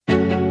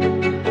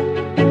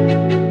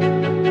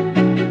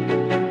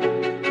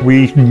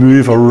We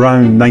move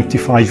around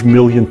 95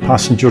 million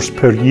passengers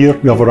per year.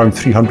 We have around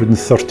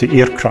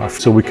 330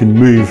 aircraft, so we can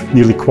move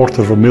nearly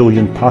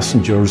 250,000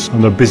 passengers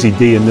on a busy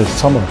day in the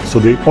summer. So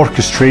the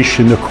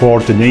orchestration, the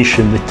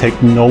coordination, the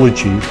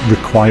technology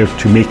required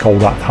to make all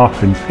that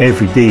happen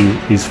every day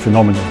is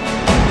phenomenal.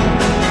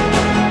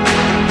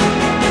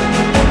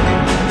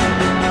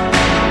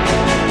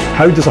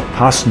 How does a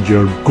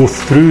passenger go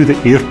through the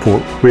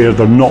airport where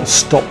they're not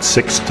stopped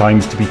 6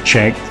 times to be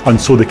checked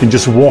and so they can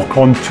just walk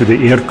onto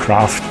the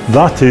aircraft?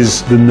 That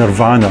is the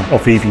nirvana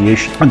of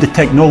aviation, and the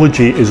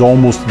technology is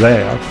almost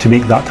there to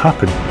make that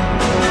happen.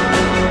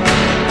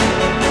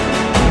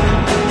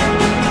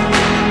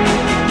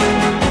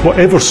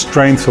 Whatever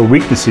strengths or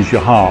weaknesses you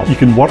have, you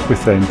can work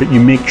with them, but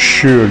you make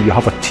sure you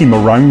have a team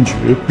around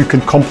you who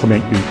can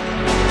complement you.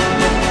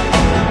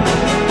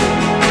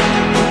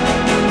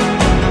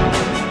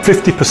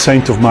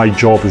 50% of my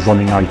job is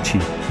running IT.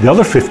 The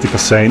other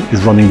 50%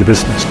 is running the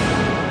business.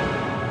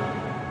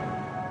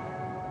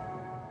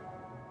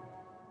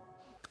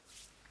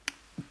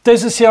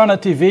 This is Sierra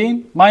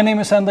TV. My name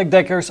is Hendrik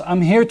Dekkers.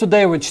 I'm here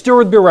today with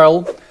Stuart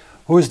Birrell,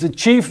 who is the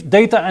Chief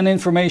Data and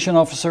Information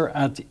Officer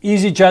at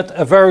easyJet.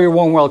 A very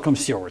warm welcome,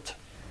 Stuart.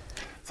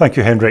 Thank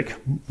you, Hendrik.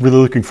 Really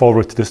looking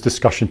forward to this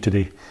discussion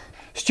today.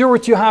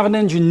 Stuart, you have an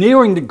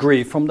engineering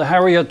degree from the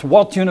Harriet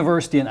Watt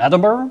University in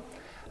Edinburgh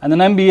and an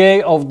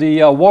MBA of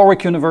the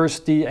Warwick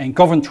University in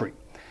Coventry.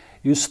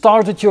 You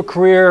started your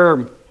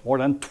career more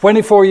than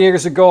 24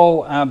 years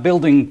ago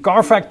building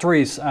car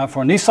factories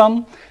for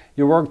Nissan.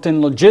 You worked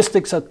in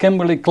logistics at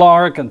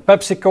Kimberly-Clark and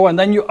PepsiCo, and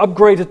then you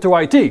upgraded to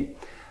IT.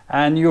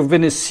 And you've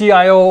been a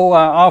CIO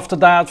after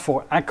that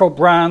for Echo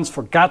Brands,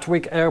 for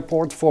Gatwick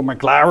Airport, for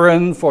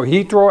McLaren, for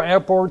Heathrow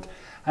Airport.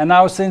 And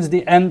now since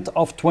the end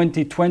of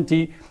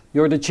 2020,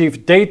 you're the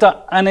Chief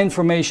Data and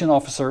Information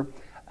Officer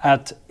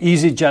at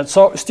easyJet.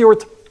 So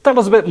Stuart, tell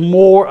us a bit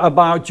more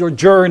about your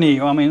journey.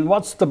 I mean,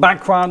 what's the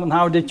background and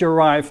how did you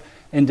arrive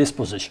in this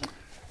position?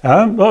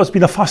 Well, it's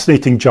been a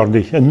fascinating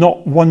journey and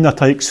not one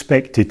that I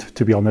expected,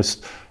 to be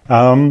honest.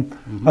 And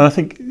I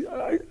think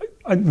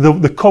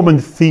the common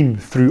theme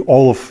through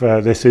all of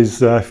this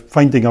is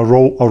finding a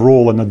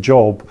role and a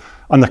job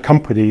and a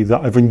company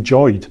that I've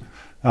enjoyed.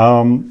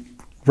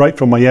 Right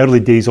from my early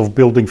days of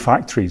building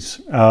factories.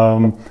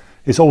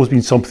 It's always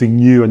been something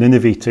new and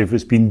innovative.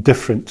 It's been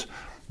different.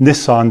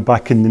 Nissan,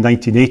 back in the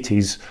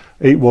 1980s,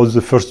 it was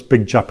the first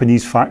big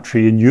Japanese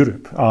factory in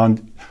Europe,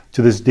 and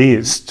to this day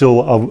it's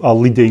still a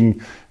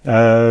leading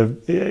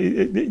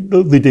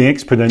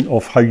exponent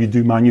of how you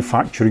do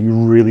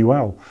manufacturing really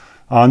well.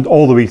 And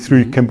all the way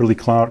through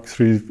Kimberly-Clark,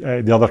 through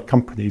the other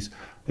companies,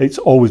 it's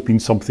always been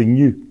something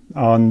new.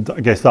 And I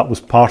guess that was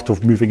part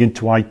of moving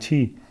into IT.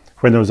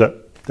 When I was at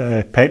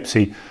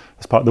Pepsi,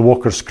 as part of the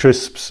Walker's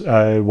Crisps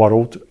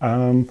world,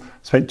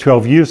 spent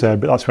 12 years there,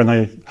 but that's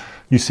when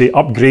you say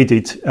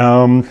upgraded.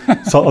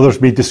 So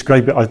others may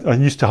describe it. I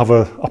used to have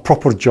a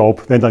proper job,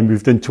 then I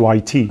moved into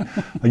IT.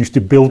 I used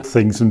to build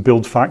things and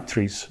build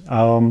factories.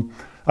 And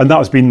that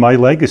has been my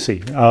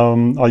legacy.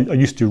 I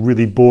used to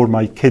really bore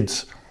my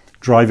kids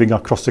driving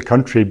across the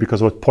country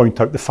because I would point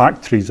out the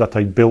factories that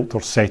I built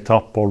or set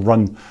up or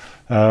run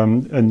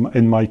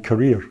in my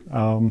career.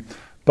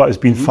 But it's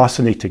been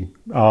fascinating,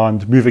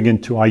 and moving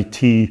into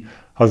IT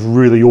has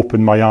really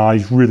opened my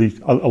eyes, really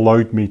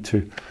allowed me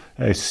to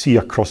see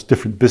across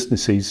different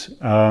businesses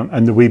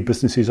and the way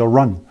businesses are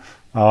run.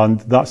 And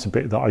that's a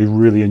bit that I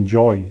really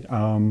enjoy.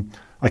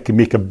 I can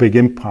make a big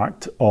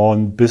impact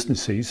on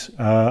businesses,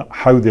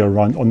 how they're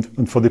run,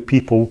 and for the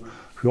people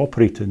who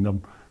operate in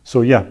them.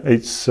 So yeah,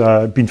 it's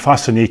been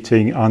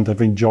fascinating, and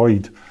I've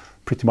enjoyed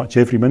pretty much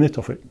every minute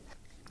of it.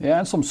 Yeah,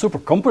 and some super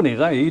companies,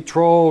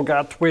 Heathrow,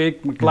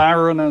 Gatwick,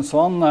 McLaren, and so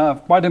on.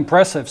 Quite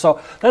impressive. So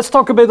let's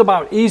talk a bit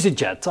about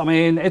easyJet. I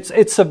mean,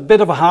 it's a bit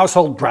of a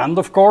household brand,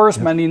 of course.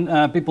 Yeah. Many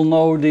people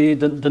know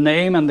the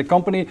name and the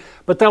company.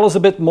 But tell us a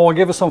bit more.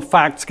 Give us some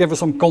facts. Give us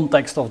some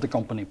context of the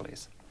company,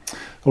 please.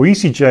 Well,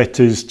 easyJet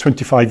is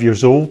 25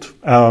 years old.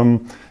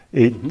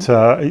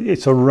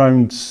 It's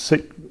around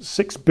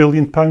 £6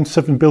 billion,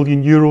 €7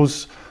 billion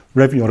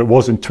revenue, or it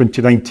was in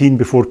 2019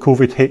 before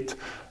COVID hit.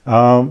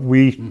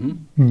 We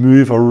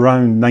move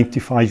around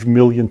 95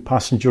 million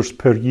passengers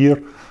per year.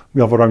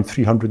 We have around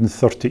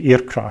 330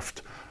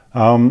 aircraft,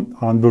 and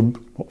we're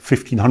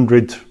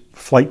 1,500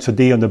 flights a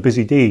day on a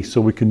busy day, so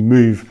we can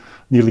move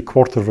nearly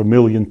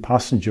 250,000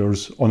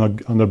 passengers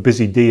on a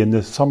busy day in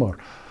the summer.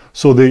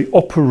 So the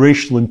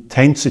operational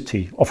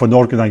intensity of an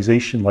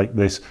organisation like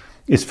this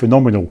is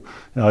phenomenal.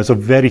 It's a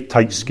very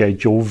tight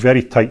schedule,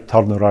 very tight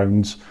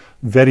turnarounds,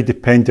 very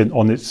dependent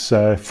on its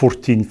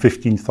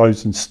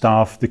 15,000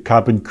 staff, the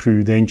cabin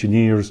crew, the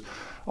engineers,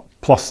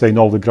 plus then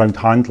all the ground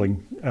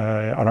handling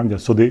around it.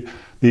 So the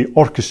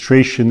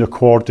orchestration, the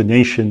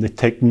coordination, the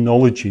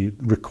technology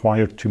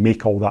required to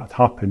make all that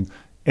happen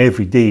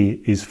every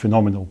day is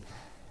phenomenal.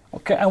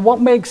 Okay, and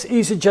what makes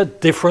easyJet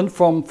different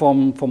from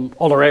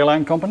other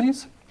airline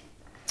companies?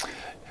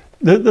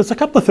 There's a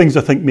couple of things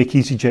I think make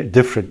easyJet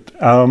different.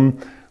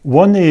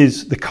 One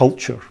is the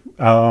culture.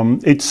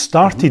 It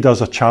started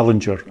as a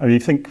challenger. I mean, I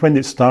think when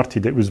it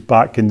started, it was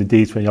back in the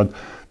days when you had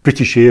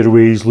British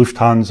Airways,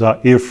 Lufthansa,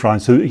 Air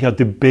France. So you had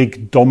the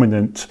big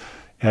dominant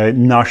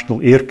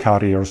national air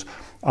carriers,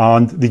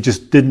 and they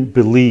just didn't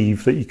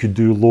believe that you could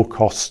do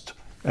low-cost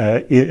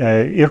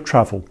air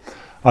travel.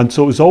 And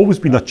so it's always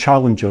been a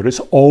challenger. It's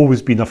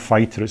always been a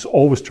fighter. It's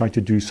always tried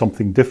to do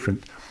something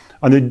different.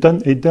 And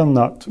it done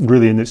that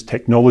really in its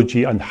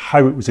technology and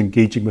how it was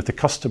engaging with the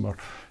customer,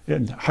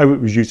 and how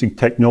it was using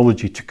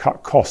technology to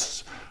cut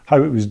costs,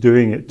 how it was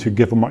doing it to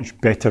give a much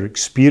better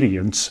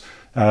experience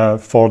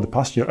for the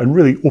passenger and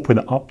really open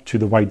it up to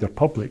the wider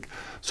public.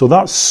 So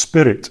that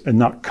spirit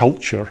and that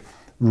culture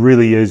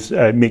really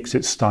makes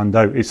it stand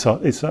out.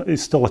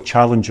 It's still a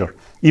challenger.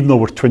 Even though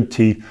we're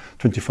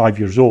 25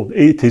 years old,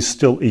 it is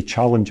still a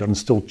challenger and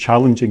still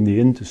challenging the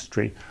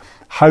industry.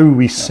 How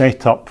we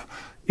set up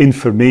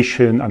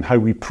information and how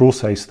we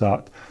process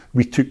that,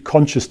 we took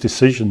conscious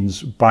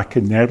decisions back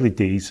in the early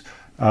days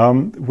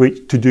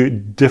to do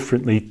it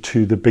differently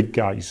to the big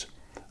guys,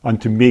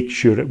 and to make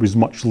sure it was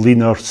much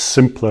leaner,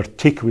 simpler,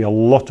 take away a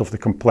lot of the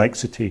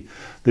complexity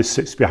that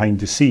sits behind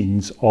the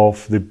scenes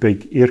of the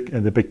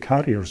big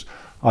carriers,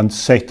 and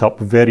set up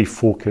very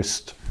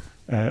focused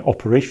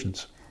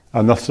operations.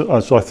 And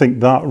so I think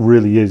that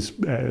really is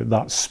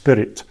that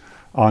spirit,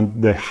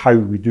 and how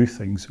we do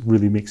things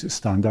really makes it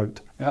stand out.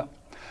 Yeah.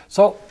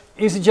 So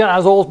easyJet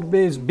has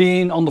always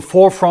been on the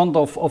forefront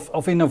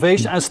of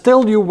innovation, and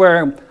still you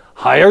were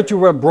hired, you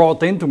were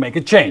brought in to make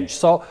a change.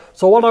 So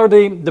what are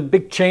the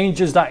big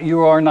changes that you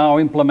are now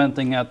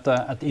implementing at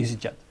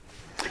easyJet?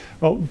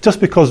 Well, just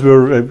because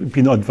we're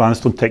being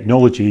advanced on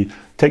technology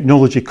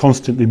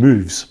constantly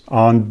moves,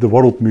 and the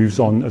world moves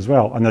on as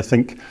well. And I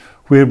think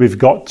where we've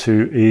got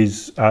to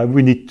is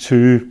we need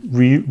to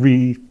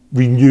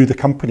renew the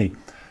company.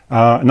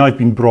 And I've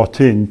been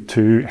brought in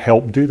to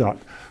help do that.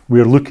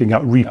 We're looking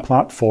at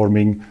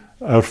re-platforming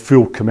our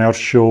full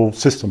commercial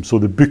system. So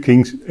the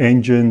bookings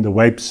engine, the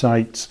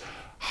websites,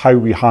 how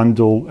we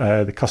handle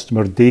the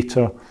customer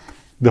data,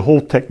 the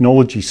whole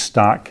technology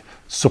stack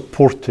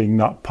supporting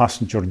that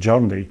passenger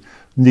journey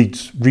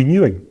needs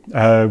renewing.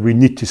 We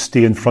need to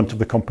stay in front of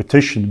the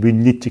competition. We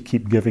need to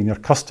keep giving our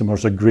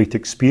customers a great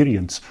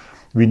experience.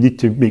 We need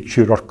to make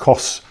sure our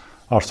costs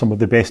are some of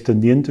the best in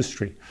the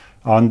industry.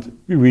 And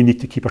we need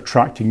to keep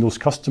attracting those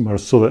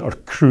customers so that our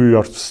crew,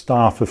 our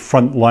staff, the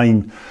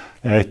frontline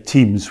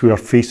teams who are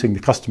facing the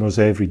customers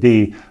every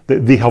day,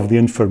 that they have the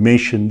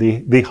information,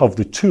 they have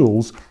the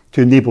tools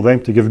to enable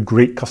them to give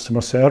great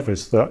customer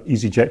service that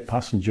easyJet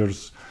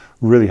passengers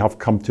really have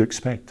come to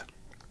expect.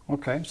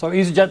 Okay, so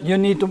easyJet, you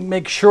need to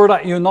make sure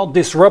that you're not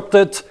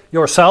disrupted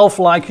yourself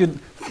like you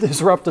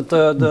disrupted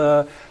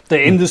the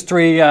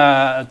industry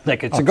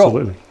decades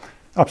ago.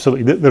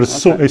 Absolutely.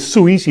 It's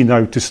so easy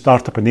now to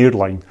start up an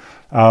airline.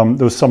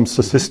 There was some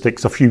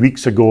statistics a few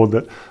weeks ago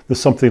that there's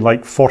something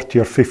like 40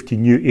 or 50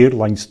 new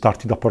airlines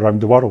started up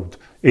around the world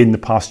in the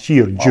past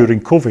year during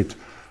COVID.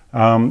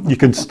 You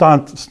can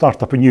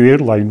start up a new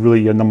airline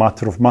really in a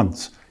matter of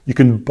months. You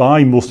can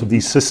buy most of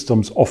these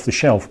systems off the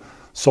shelf,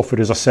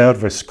 software as a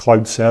service,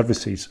 cloud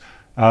services.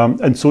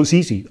 And so it's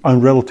easy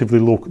and relatively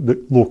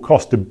low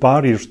cost. The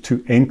barriers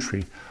to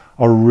entry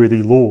are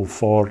really low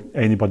for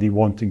anybody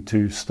wanting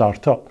to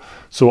start up.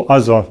 So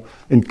as an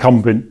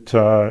incumbent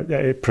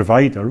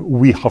provider,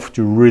 we have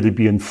to really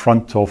be in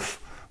front of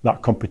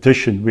that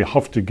competition. We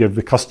have to give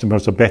the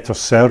customers a better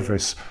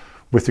service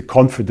with the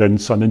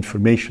confidence and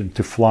information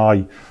to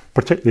fly,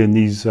 particularly in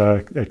these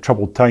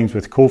troubled times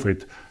with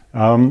COVID.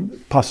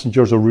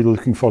 Passengers are really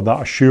looking for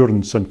that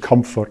assurance and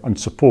comfort and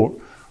support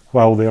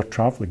while they're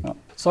traveling.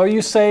 So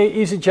you say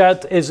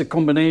easyJet is a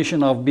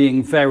combination of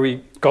being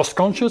very cost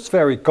conscious,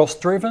 very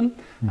cost driven,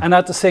 and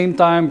at the same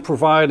time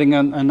providing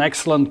an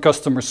excellent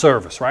customer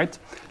service, right?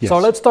 Yes. So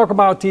let's talk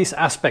about these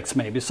aspects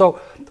maybe. So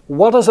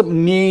what does it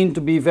mean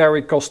to be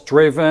very cost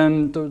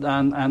driven,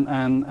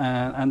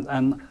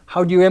 and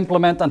how do you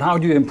implement and how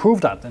do you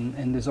improve that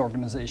in this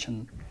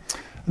organization?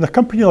 And a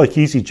company like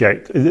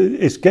easyJet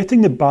is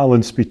getting the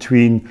balance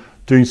between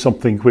doing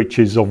something which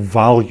is of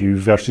value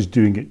versus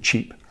doing it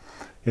cheap.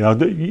 You know,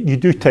 you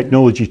do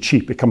technology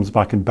cheap, it comes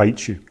back and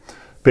bites you.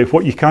 But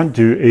what you can't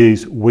do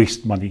is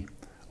waste money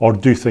or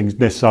do things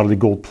necessarily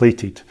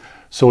gold-plated.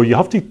 So you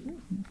have to,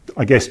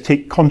 I guess,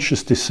 take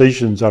conscious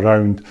decisions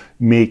around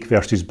make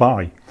versus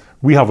buy.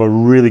 We have a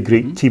really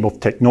great team of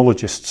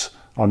technologists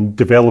and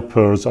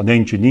developers and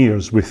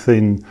engineers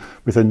within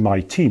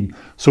my team.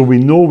 So we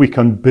know we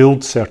can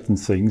build certain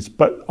things,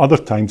 but other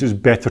times it's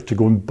better to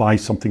go and buy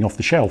something off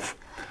the shelf.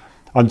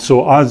 And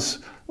so as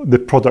the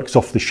products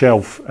off the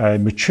shelf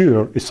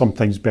mature, it's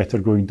sometimes better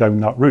going down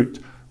that route.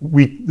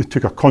 We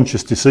took a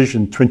conscious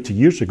decision 20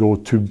 years ago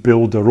to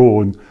build our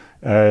own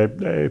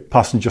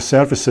passenger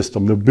service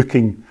system, the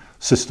booking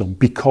system,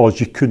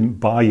 because you couldn't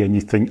buy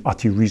anything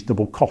at a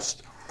reasonable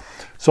cost.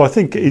 So I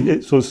think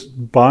it's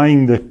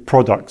buying the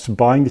products,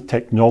 buying the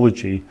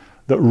technology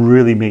that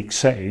really makes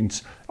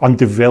sense, and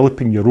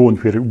developing your own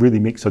where it really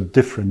makes a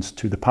difference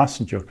to the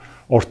passenger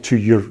or to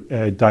your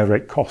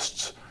direct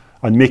costs.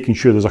 and making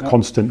sure there's a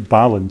constant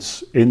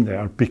balance in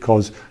there,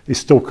 because it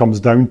still comes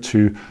down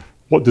to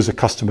what does a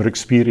customer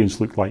experience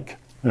look like.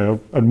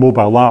 A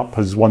mobile app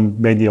has won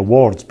many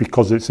awards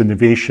because it's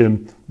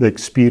innovation, the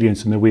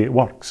experience and the way it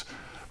works,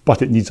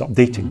 but it needs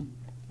updating.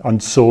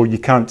 And so you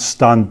can't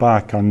stand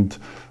back and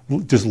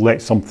just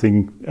let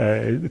something,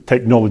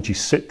 technology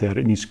sit there.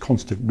 It needs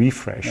constant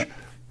refresh,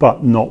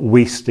 but not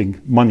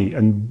wasting money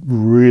and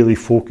really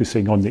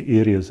focusing on the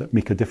areas that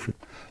make a difference.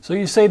 So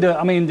you say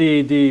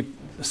the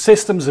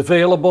systems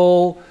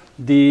available,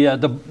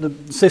 the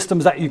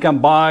systems that you can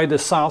buy, the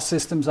SaaS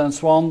systems and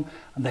so on,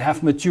 and they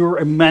have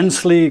matured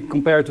immensely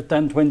compared to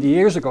 10, 20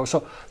 years ago.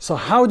 So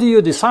how do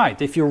you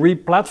decide if you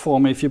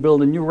re-platform, if you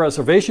build a new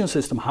reservation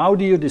system? How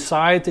do you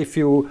decide if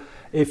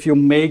you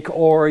make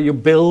or you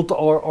build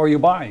or you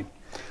buy?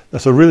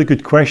 That's a really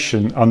good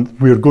question, and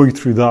we're going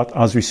through that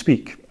as we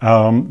speak.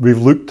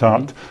 We've looked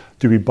at,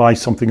 do we buy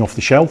something off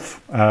the shelf?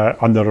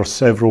 And there are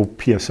several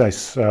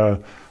PSS,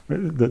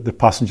 the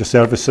passenger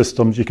service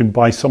systems. You can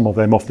buy some of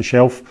them off the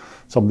shelf.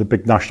 Some of the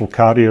big national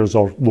carriers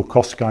or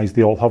low-cost guys,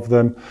 they all have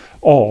them.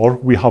 Or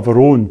we have our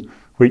own,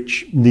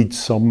 which needs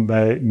some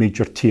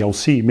major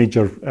TLC,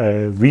 major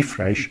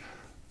refresh.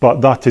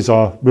 But that is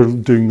we're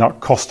doing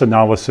that cost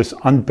analysis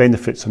and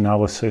benefits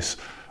analysis,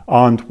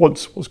 and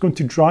what's going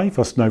to drive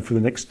us now for the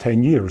next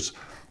 10 years.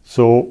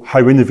 So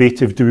how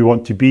innovative do we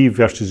want to be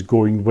versus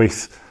going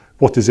with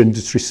what is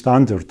industry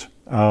standard?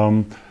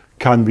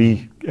 Can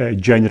we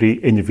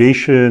generate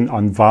innovation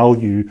and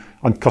value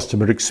and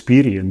customer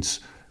experience,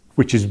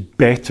 which is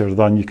better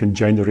than you can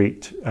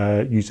generate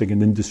using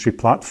an industry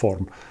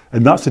platform?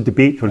 And that's a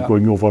debate we're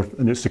going over,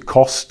 and it's the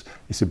cost,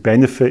 it's the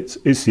benefits,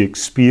 it's the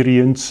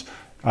experience,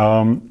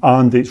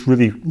 and it's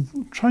really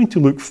trying to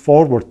look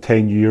forward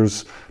 10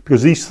 years,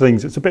 because these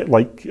things, it's a bit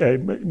like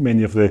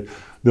many of the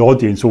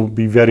audience will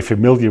be very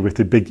familiar with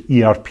the big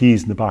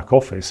ERPs in the back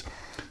office.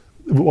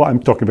 What I'm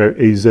talking about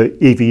is an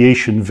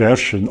aviation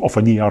version of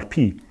an ERP.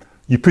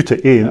 You put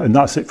it in and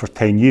that's it for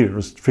 10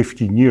 years,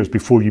 15 years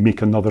before you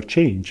make another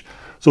change.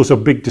 So it's a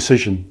big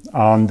decision,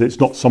 and it's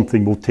not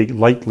something we'll take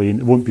lightly, and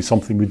it won't be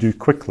something we do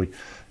quickly.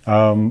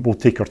 We'll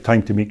take our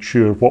time to make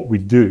sure what we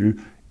do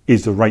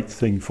is the right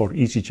thing for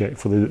EasyJet,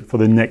 for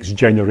the next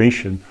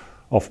generation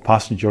of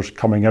passengers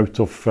coming out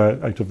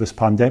of this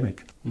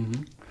pandemic.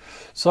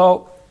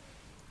 So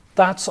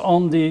that's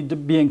on the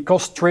being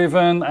cost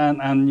driven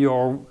and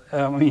your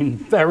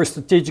very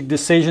strategic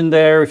decision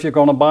there if you're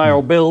going to buy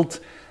or build.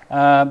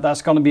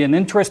 That's going to be an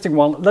interesting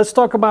one. Let's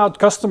talk about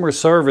customer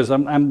service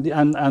and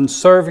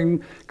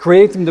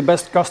creating the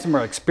best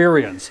customer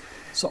experience.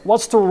 So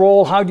what's the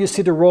role? How do you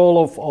see the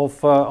role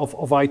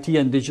of IT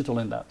and digital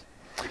in that?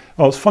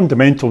 Well, it's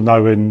fundamental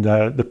now in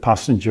the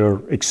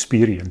passenger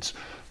experience.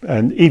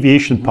 And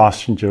aviation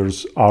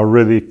passengers are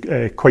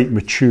really quite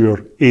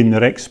mature in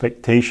their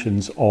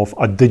expectations of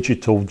a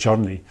digital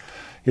journey.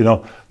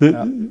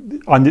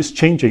 And it's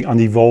changing and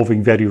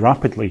evolving very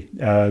rapidly.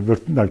 We're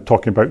now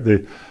talking about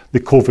the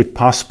COVID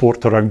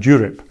passport around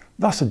Europe.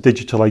 That's a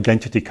digital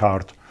identity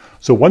card.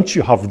 So once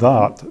you have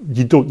that,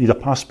 you don't need a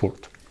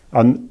passport.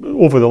 And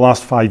over the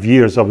last 5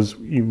 years, I was,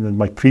 even in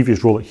my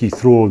previous role at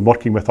Heathrow and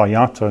working with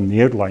IATA and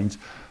the airlines,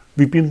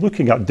 we've been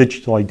looking at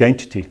digital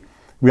identity.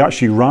 We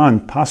actually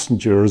ran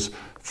passengers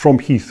from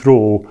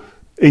Heathrow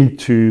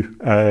into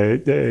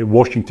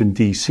Washington,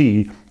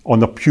 D.C.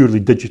 on a purely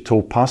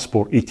digital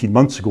passport 18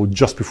 months ago,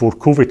 just before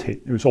COVID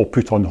hit. It was all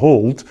put on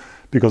hold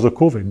because of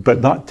COVID.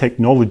 But that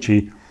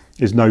technology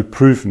is now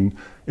proven,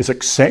 is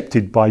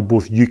accepted by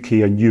both UK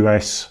and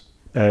US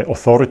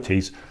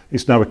authorities.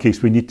 It's now a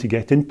case we need to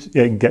get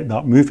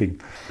that moving.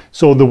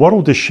 So the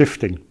world is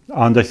shifting,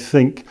 and I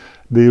think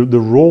the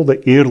role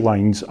that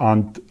airlines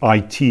and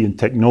IT and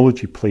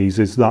technology plays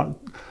is that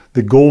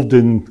the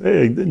golden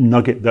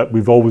nugget that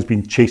we've always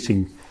been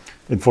chasing,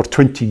 and for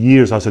 20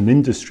 years as an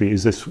industry,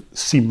 is this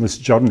seamless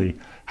journey.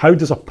 How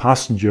does a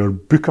passenger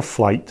book a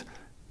flight,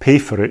 pay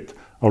for it,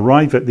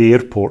 arrive at the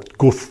airport,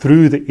 go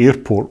through the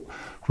airport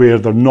where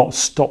they're not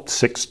stopped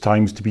 6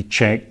 times to be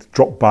checked,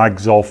 drop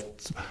bags off,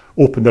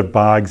 open their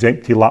bags,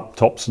 empty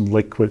laptops and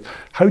liquid?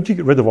 How do you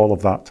get rid of all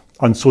of that?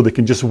 And so they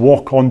can just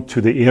walk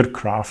onto the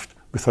aircraft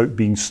without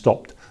being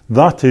stopped.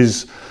 That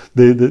is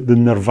the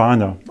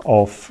nirvana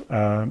of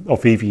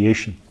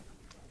aviation.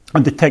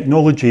 And the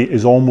technology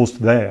is almost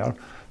there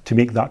to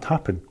make that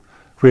happen,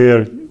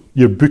 where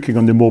you're booking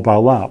on the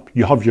mobile app,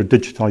 you have your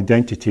digital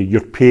identity,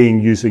 you're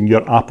paying using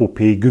your Apple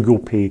Pay, Google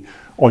Pay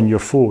on your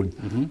phone.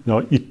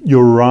 You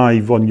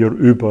arrive on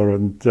your Uber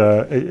and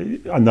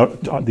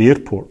at the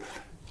airport,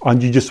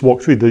 and you just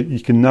walk through. You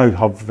can now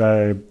have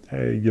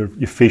your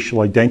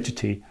facial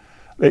identity.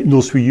 It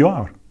knows who you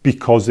are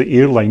because the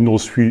airline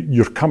knows who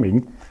you're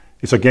coming.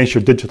 It's against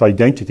your digital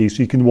identity,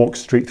 so you can walk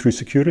straight through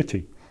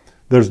security.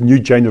 There's a new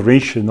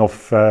generation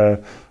of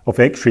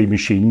X-ray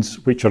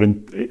machines, which are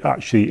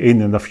actually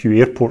in a few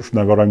airports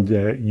now around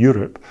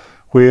Europe,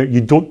 where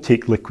you don't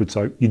take liquids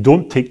out, you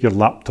don't take your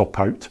laptop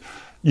out,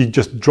 you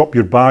just drop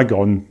your bag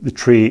on the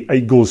tray,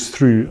 it goes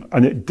through,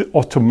 and it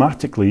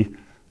automatically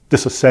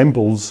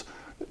disassembles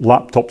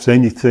laptops,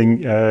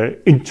 anything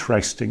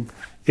interesting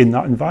in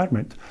that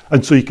environment.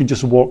 And so you can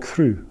just walk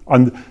through.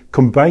 And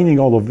combining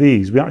all of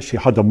these, we actually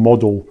had a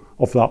model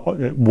of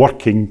that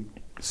working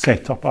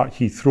set up at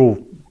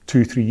Heathrow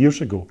 2-3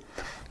 years ago.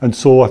 And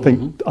so I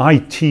think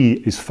IT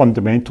is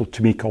fundamental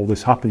to make all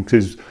this happen,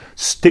 because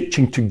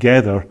stitching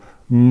together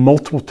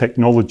multiple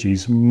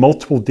technologies,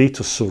 multiple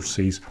data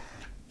sources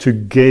to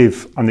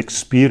give an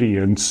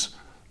experience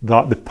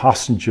that the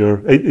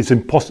passenger,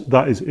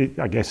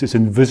 I guess it's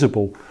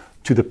invisible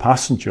to the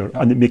passenger,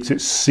 and it makes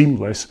it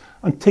seamless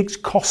and takes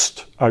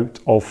cost out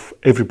of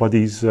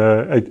everybody's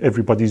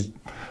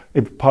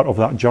part of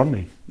that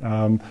journey.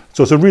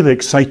 So it's a really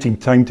exciting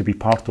time to be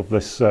part of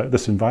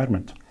this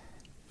environment.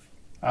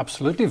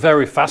 Absolutely,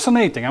 very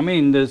fascinating. I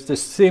mean,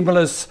 this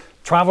seamless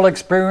travel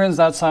experience,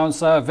 that sounds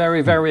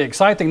very, very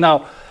exciting.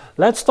 Now,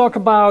 let's talk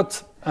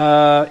about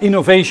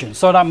innovation.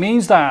 So that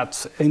means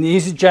that in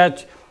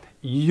EasyJet,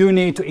 you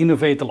need to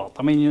innovate a lot.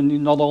 I mean, you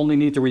not only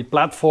need to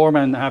re-platform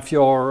and have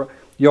your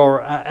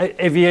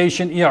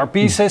aviation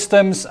ERP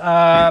systems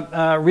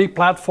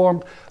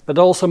re-platformed, but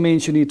also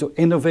means you need to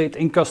innovate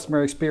in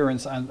customer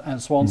experience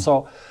and so on.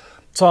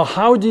 So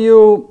how do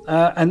you,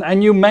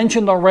 and you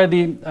mentioned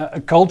already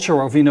a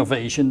culture of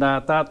innovation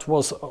that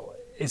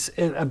is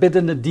a bit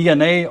in the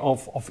DNA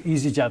of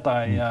EasyJet,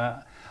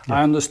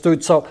 I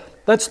understood. So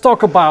let's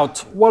talk about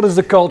what is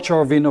the culture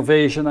of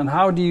innovation and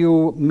how do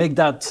you make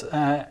that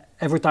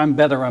every time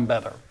better and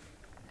better?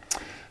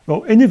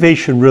 Well,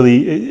 innovation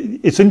really,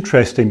 it's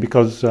interesting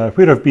because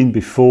where I've been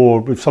before,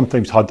 we've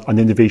sometimes had an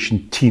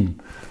innovation team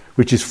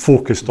which is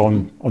focused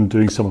on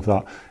doing some of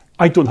that.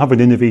 I don't have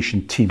an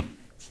innovation team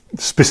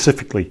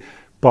specifically,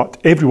 but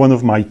every one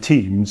of my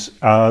teams,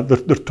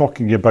 they're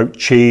talking about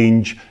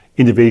change,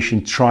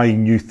 innovation,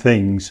 trying new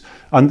things.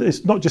 And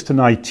it's not just in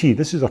IT,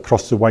 this is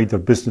across the wider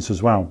business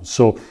as well.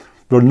 So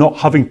we're not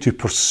having to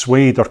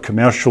persuade our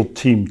commercial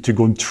team to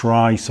go and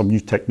try some new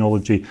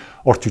technology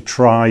or to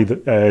try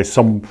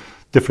some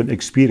different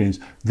experience.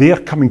 They are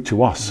coming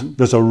to us.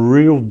 There's a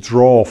real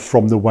draw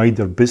from the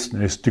wider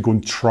business to go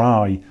and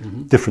try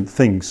different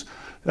things,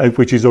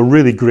 which is a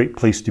really great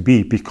place to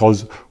be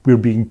because we're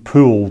being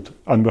pulled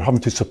and we're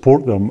having to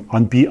support them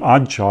and be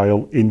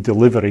agile in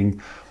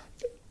delivering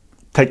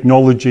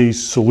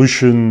technologies,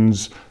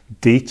 solutions,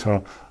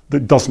 data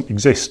that doesn't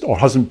exist or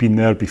hasn't been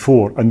there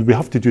before. And we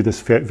have to do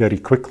this very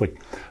quickly.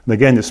 And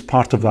again, it's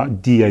part of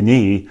that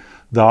DNA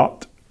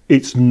that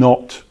it's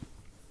not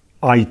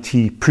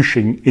IT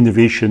pushing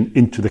innovation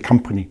into the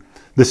company.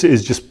 This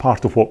is just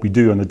part of what we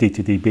do on a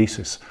day-to-day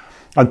basis.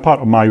 And part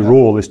of my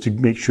role is to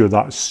make sure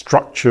that's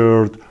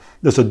structured.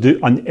 There's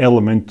an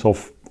element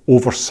of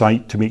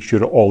oversight to make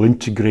sure it all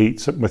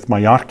integrates with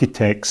my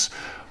architects.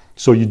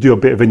 So you do a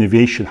bit of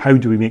innovation. How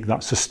do we make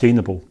that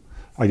sustainable?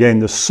 Again,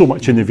 there's so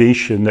much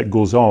innovation that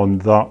goes on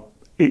that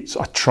it's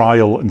a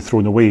trial and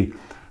thrown away.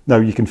 Now,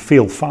 you can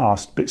fail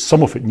fast, but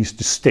some of it needs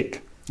to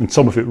stick. And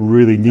some of it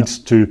really needs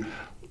to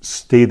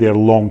stay there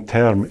long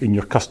term in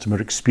your customer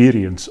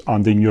experience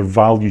and in your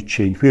value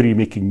chain. Where are you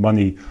making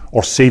money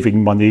or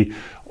saving money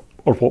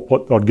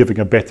or giving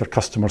a better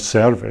customer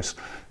service?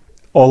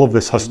 All of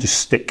this has to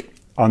stick.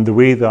 And the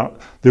way that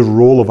the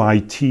role of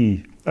IT,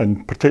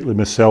 and particularly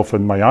myself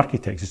and my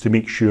architects, is to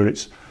make sure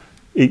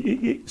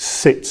it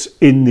sits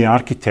in the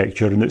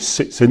architecture and it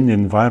sits in the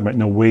environment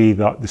in a way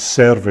that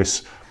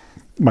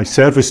my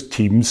service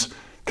teams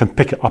can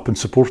pick it up and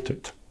support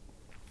it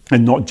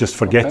and not just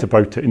forget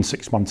about it in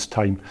 6 months'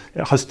 time.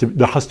 There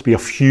has to be a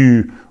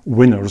few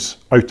winners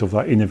out of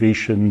that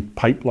innovation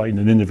pipeline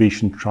and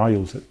innovation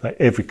trials that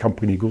every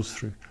company goes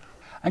through.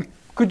 And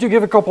could you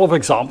give a couple of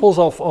examples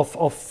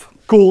of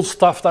cool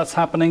stuff that's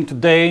happening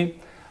today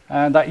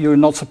that you're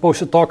not supposed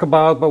to talk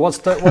about, but what's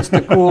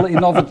the cool,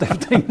 innovative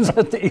things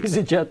at the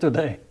EasyJet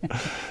today?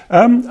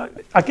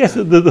 I guess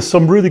there's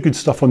some really good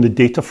stuff on the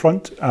data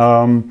front.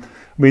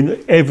 I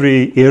mean,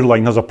 every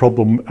airline has a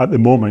problem at the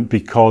moment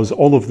because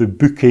all of the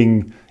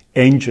booking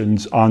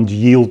engines and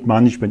yield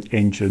management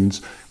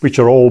engines, which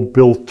are all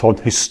built on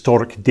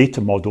historic data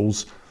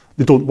models,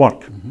 they don't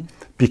work.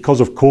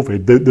 Because of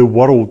COVID, the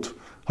world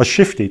has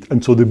shifted,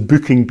 and so the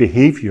booking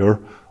behaviour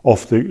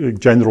of the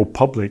general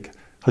public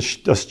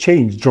has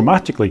changed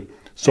dramatically.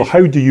 So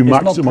how do you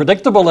maximize? It's not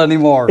predictable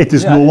anymore. It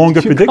is no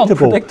longer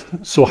predictable.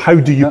 So how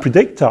do you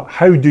predict that?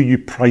 How do you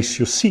price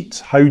your seats?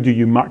 How do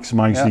you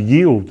maximize the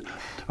yield?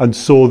 And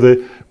so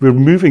we're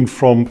moving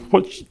from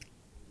what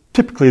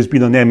typically has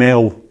been an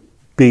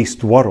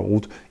ML-based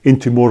world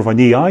into more of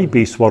an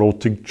AI-based world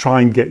to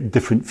try and get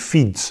different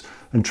feeds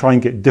and try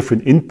and get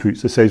different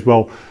inputs that says,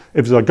 well,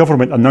 if there's a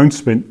government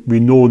announcement we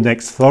know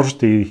next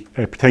Thursday,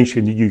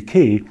 potentially in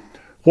the UK,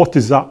 what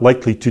is that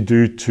likely to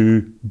do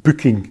to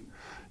booking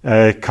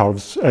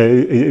curves,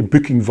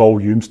 booking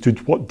volumes, to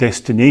what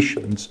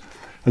destinations?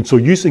 And so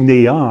using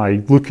the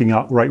AI, looking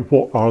at, right,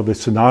 what are the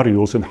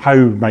scenarios and how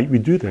might we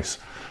do this?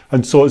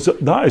 And so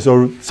that is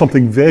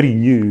something very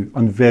new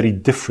and very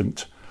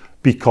different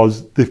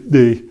because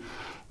the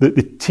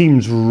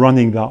teams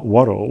running that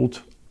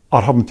world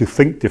are having to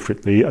think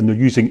differently, and they're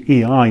using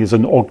AI as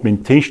an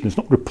augmentation. It's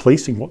not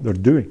replacing what they're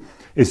doing.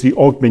 is the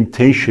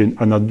augmentation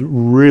and a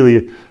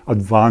really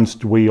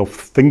advanced way of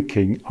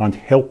thinking and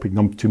helping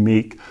them to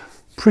make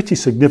pretty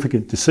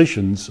significant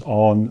decisions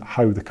on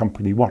how the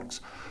company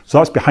works. So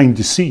that's behind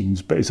the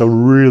scenes, but it's a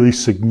really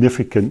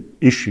significant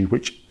issue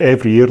which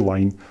every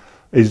airline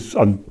is,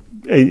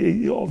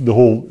 the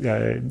whole,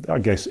 I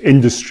guess,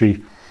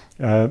 industry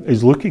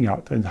is looking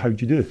at, and how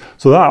do you do it?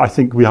 So that, I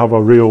think we have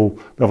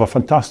a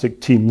fantastic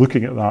team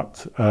looking at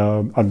that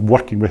and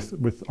working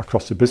with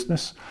across the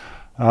business.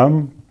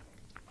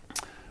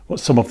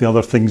 What's some of the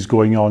other things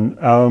going on?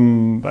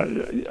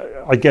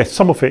 I guess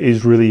some of it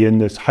is really in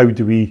this, how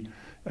do we,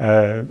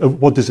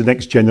 what does the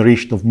next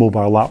generation of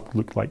mobile app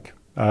look like?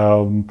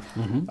 And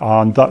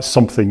that's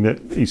something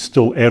that is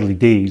still early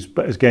days,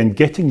 but again,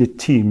 getting the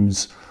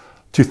teams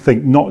to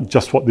think not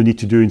just what they need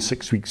to do in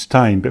 6 weeks'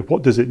 time, but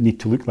what does it need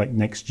to look like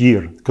next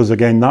year? Because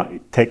again, that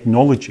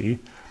technology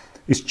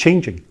is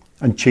changing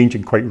and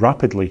changing quite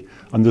rapidly,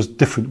 and there's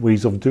different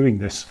ways of doing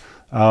this.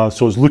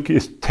 So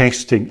it's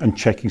testing and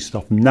checking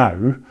stuff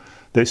now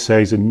that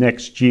says in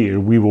next year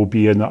we will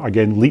be in,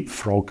 again,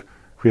 leapfrog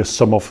where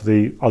some of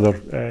the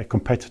other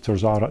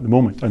competitors are at the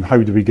moment, and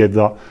how do we give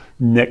that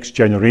next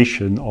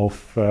generation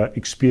of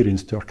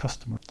experience to our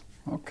customers.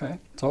 Okay,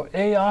 so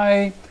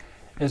AI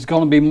is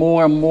going to be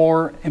more and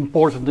more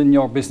important in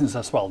your business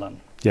as well then?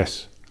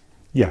 Yes,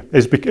 yeah,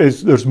 it's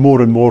because there's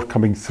more and more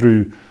coming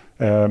through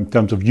in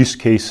terms of use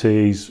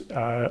cases,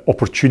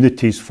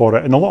 opportunities for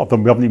it, and a lot of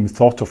them we haven't even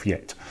thought of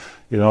yet.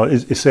 You know,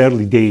 it's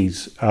early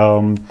days.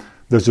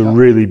 There's a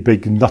really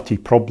big nutty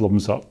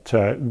problems that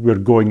we're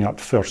going at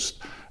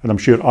first, and I'm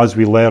sure as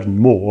we learn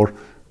more,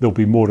 there'll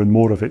be more and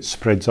more of it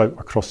spreads out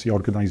across the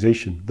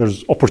organisation.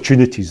 There's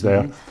opportunities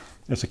there.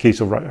 It's a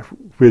case of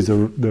where's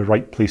the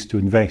right place to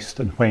invest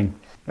and when.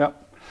 Yeah.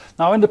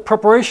 Now, in the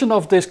preparation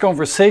of this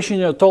conversation,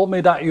 you told me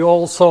that you're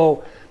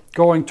also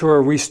going through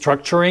a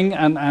restructuring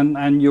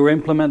and you're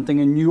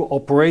implementing a new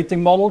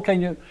operating model.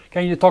 Can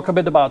you talk a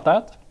bit about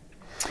that?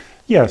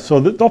 Yeah, so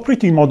the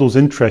operating model is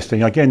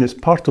interesting. Again, it's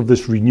part of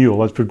this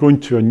renewal as we're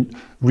going to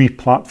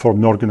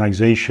re-platform the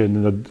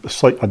organisation and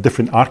a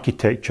different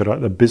architecture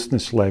at the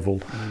business level.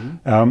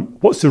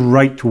 What's the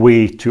right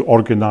way to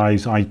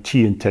organise IT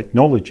and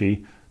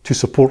technology to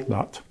support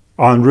that?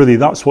 And really,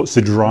 that's what's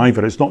the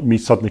driver. It's not me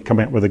suddenly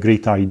coming up with a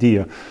great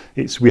idea.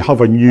 It's we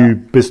have a new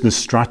business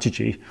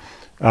strategy,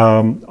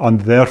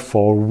 and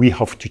therefore we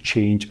have to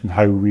change in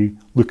how we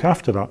look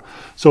after that.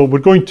 So we're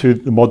going to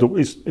the model.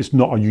 It's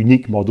not a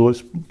unique model.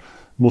 It's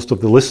most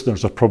of the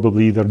listeners are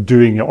probably either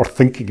doing it or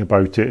thinking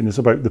about it, and it's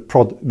about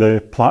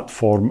the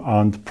platform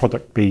and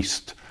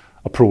product-based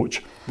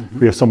approach,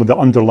 where some of the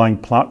underlying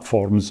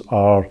platforms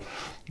are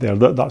there.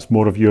 That's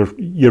more of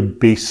your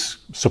base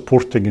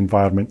supporting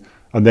environment,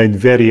 and then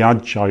very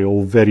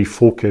agile, very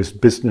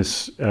focused,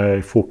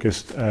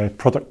 business-focused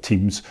product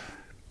teams,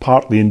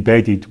 partly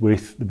embedded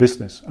with the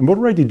business. And we're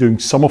already doing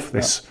some of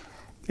this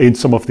in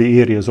some of the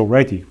areas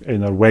already,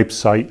 in our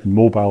website and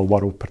mobile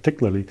world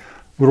particularly.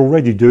 We're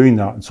already doing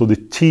that, and so the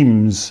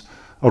teams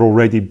are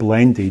already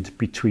blended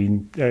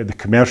between the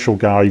commercial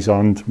guys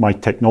and my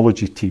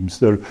technology teams.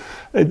 But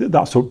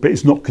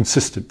it's not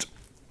consistent,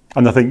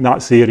 and I think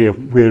that's the area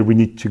where we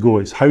need to go.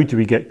 Is how do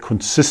we get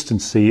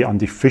consistency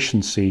and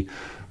efficiency?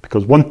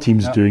 Because one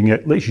team's doing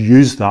it, let's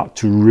use that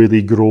to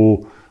really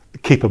grow the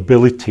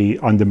capability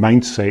and the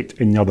mindset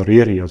in the other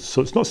areas.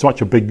 So it's not so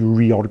much a big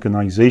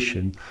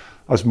reorganisation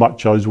as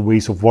much as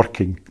ways of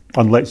working,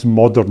 and let's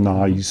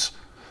modernise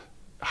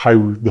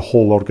how the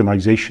whole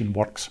organisation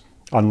works,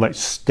 and let's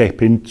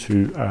step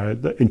into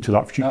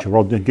that future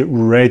world and get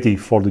ready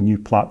for the new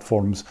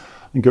platforms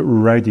and get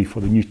ready for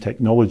the new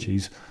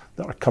technologies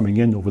that are coming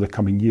in over the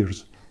coming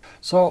years.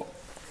 So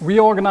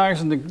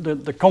reorganizing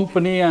the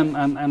company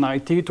and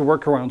IT to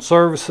work around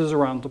services,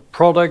 around the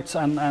products,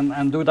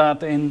 and do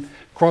that in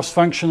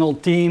cross-functional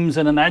teams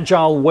in an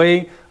agile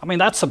way. I mean,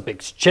 that's a big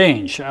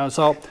change.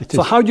 So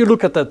how do you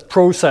look at that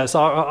process?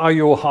 Are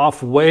you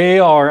halfway,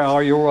 or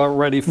are you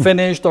already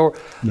finished, or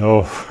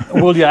no?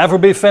 Will you ever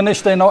be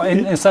finished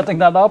in setting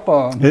that up?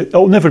 Or?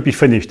 It'll never be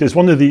finished. It's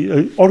one of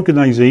the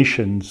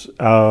organisations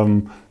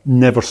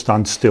never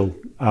stand still,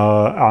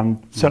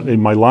 and certainly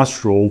in my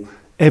last role,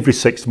 every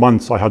 6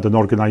 months I had an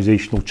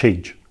organisational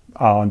change.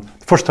 And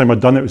the first time I'd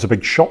done it was a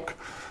big shock.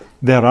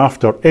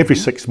 Thereafter, every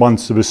 6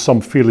 months there was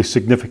some fairly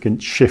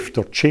significant shift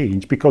or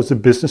change because the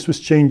business was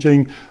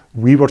changing,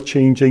 we were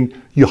changing.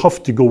 You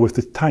have to go with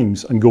the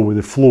times and go with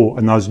the flow.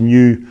 And as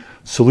new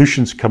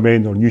solutions come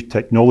in or new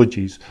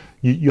technologies,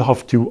 you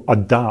have to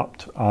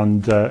adapt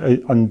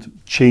and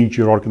change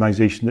your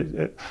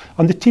organisation.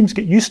 And the teams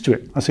get used to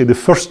it. I say the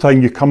first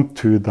time you come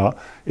to that,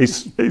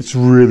 it's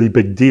really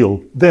big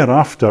deal.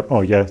 Thereafter,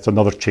 oh yeah, it's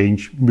another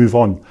change, move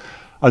on.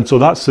 And so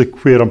that's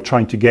where I'm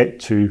trying to get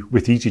to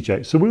with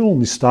easyJet. So we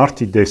only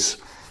started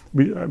this,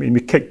 we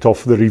kicked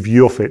off the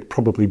review of it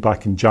probably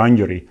back in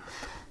January.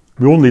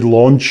 We only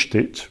launched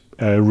it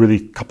really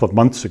a couple of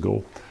months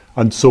ago.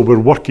 And so we're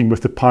working with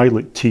the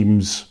pilot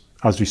teams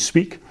as we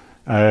speak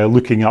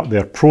looking at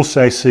their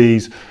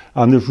processes,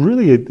 and there's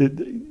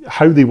really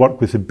how they work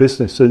with the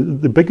business. So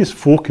the biggest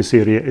focus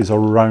area is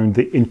around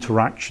the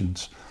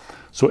interactions.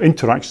 So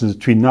interactions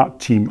between that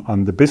team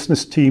and the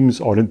business teams,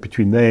 or in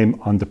between them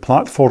and the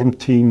platform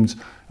teams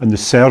and the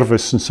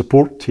service and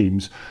support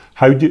teams.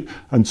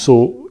 And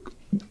so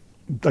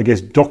I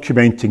guess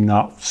documenting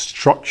that,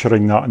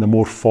 structuring that in a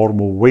more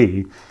formal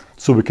way,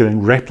 so we can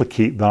then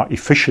replicate that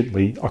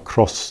efficiently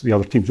across the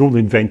other teams. We'll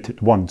invent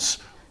it once,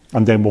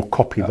 and then we'll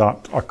copy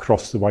that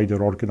across the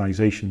wider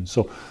organisation.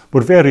 So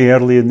we're very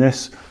early in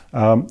this.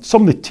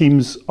 Some of the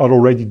teams are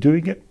already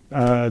doing it.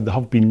 They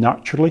have been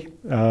naturally.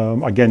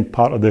 Again,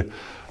 part of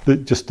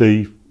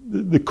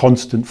the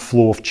constant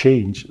flow of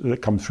change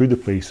that comes through the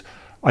place.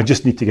 I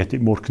just need to get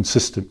it more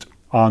consistent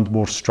and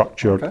more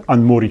structured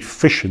and more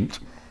efficient,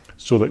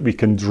 so that we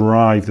can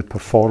drive the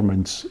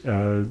performance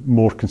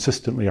more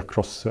consistently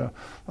across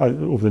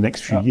over the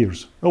next few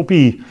years. It'll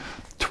be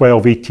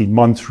 12, 18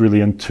 months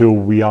really until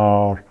we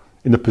are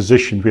in a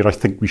position where I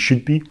think we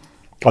should be,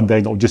 and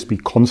then it'll just be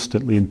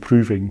constantly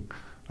improving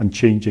and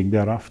changing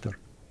thereafter.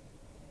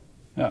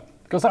 Yeah,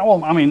 because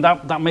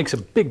that makes a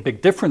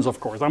big difference, of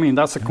course. I mean,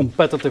 that's a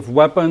competitive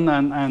weapon,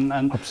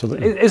 and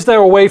absolutely. Is there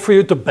a way for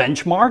you to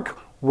benchmark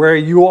where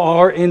you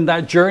are in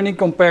that journey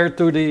compared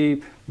to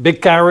the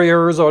big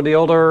carriers or the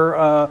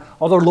other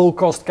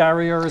low-cost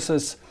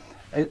carriers?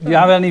 Do you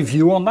have any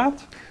view on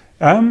that?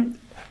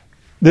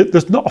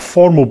 There's not a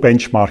formal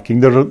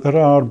benchmarking. There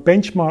are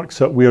benchmarks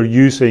that we are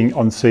using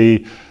on,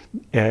 say,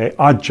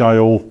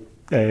 agile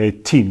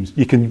teams.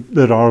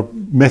 There are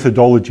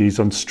methodologies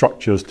and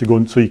structures to go,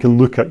 and so you can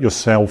look at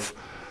yourself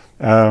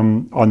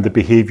on the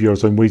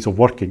behaviours and ways of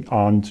working,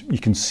 and you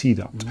can see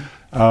that.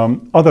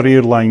 Other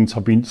airlines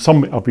have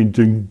been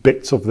doing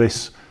bits of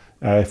this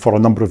for a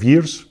number of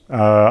years,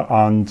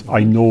 and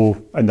I know,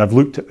 and I've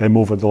looked at them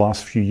over the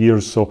last few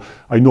years, so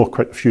I know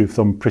quite a few of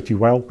them pretty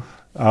well.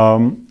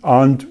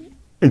 And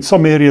in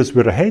some areas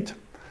we're ahead,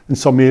 in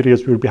some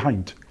areas we're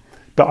behind.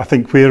 But I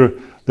think where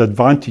the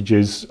advantage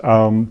is,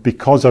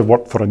 because I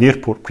worked for an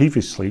airport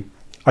previously,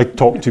 I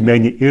talked to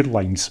many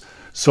airlines,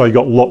 so I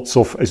got lots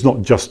of, it's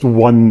not just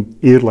one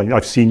airline.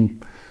 I've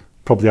seen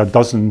probably a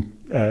dozen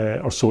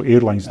or so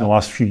airlines in the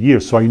last few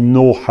years, so I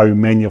know how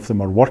many of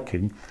them are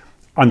working,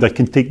 and I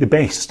can take the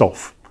best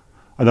stuff.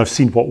 And I've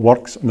seen what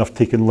works, and I've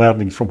taken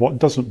learnings from what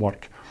doesn't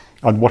work.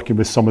 And working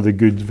with some of the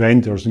good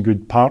vendors and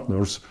good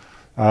partners,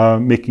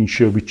 making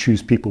sure we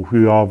choose people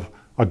who have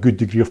a good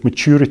degree of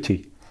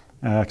maturity.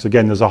 Because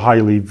again, there's a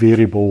highly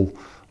variable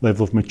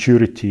level of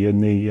maturity in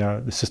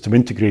the system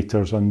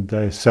integrators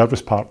and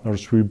service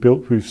partners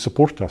who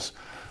support us.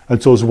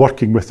 And so it's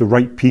working with the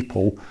right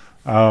people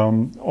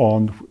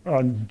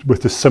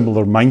with a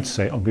similar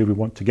mindset on where we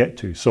want to get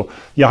to. So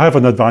yeah, I have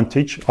an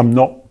advantage. I'm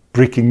not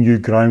breaking new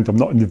ground.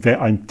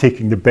 I'm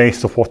taking the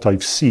best of what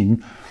I've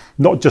seen,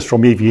 not just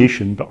from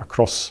aviation, but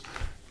across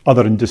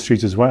other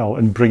industries as well,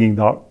 and bringing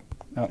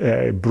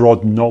that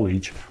broad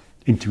knowledge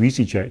into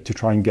EasyJet to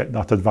try and get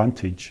that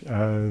advantage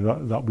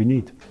that we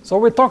need. So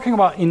we're talking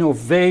about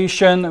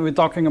innovation, we're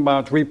talking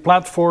about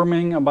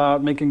replatforming,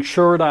 about making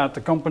sure that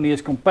the company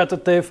is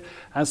competitive.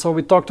 And so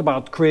we talked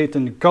about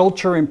creating the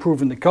culture,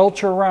 improving the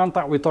culture around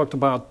that. We talked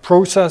about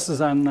processes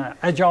and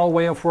agile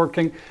way of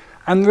working.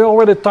 And we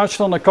already touched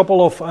on a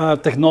couple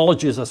of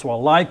technologies as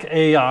well, like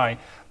AI.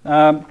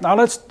 Now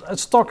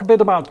let's talk a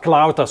bit about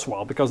cloud as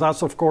well, because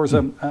that's of course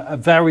a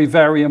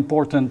very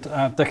important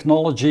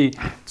technology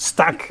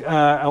stack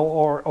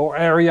or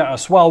area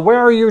as well. Where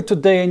are you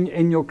today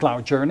in your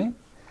cloud journey?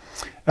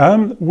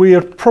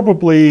 We're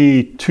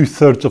probably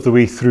 2/3 of the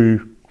way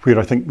through where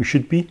I think we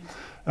should be.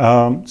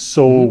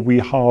 We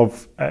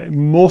have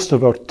most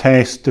of our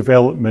test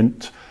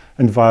development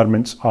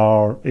environments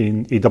are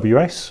in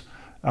AWS.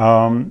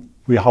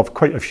 We have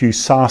quite a few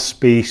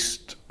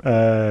SaaS-based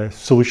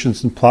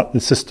solutions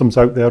and systems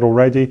out there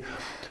already.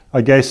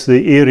 I guess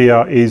the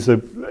area is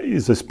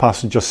this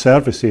passenger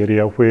service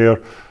area where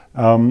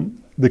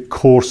the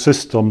core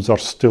systems are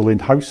still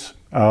in-house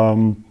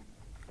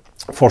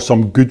for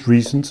some good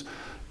reasons.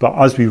 But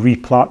as we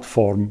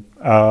re-platform,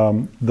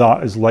 that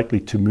is likely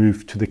to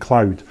move to the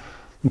cloud.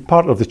 And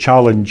part of the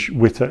challenge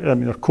with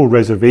our core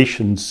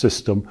reservations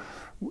system,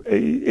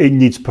 it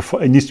needs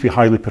to be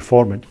highly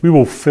performant. We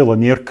will fill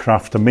an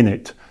aircraft a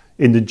minute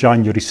in the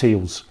January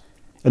sales.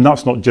 And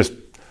that's not just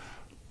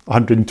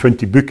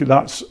 120 bookings,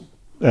 that's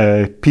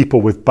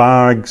people with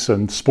bags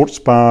and sports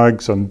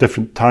bags and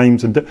different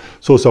times.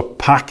 So it's a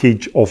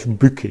package of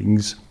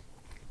bookings.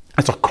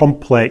 It's a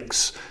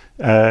complex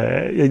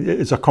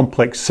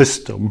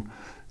system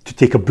to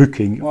take a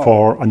booking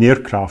for an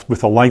aircraft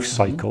with a life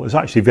cycle. It's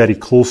actually very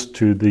close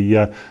to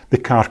the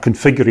car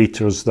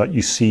configurators that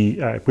you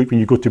see when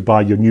you go to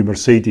buy your new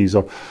Mercedes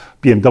or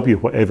BMW,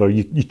 whatever.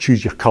 You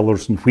choose your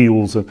colours and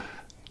wheels, and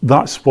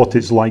that's what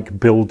it's like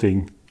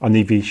building an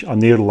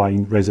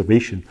airline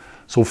reservation.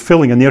 So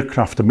filling an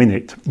aircraft a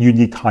minute, you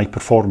need high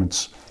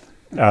performance,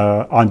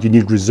 and you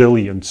need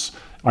resilience,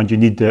 and you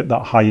need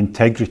that high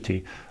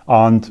integrity.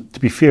 And to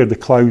be fair, the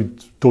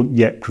cloud don't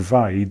yet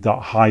provide that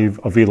high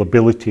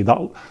availability that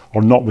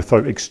or not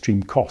without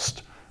extreme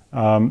cost.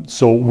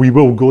 So we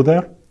will go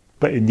there,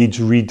 but it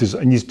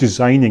needs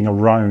designing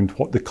around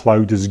what the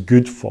cloud is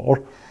good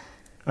for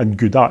and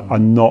good at,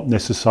 and not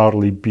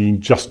necessarily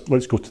being just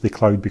let's go to the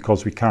cloud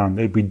because we can.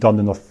 It'll be done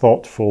in a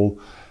thoughtful,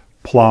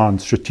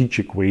 planned,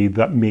 strategic way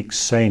that makes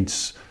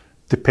sense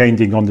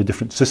depending on the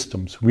different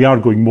systems. We are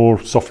going more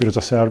software as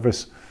a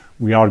service,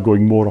 we are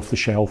going more off the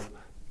shelf,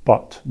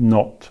 but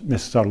not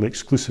necessarily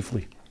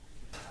exclusively.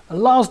 A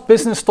last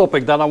business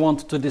topic that I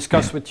wanted to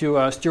discuss with you,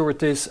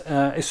 Stuart, is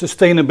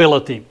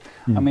sustainability.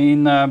 I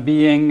mean,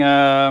 being,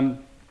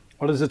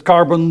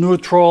 carbon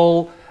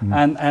neutral,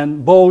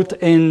 and both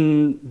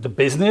in the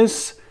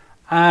business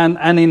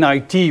and in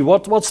IT.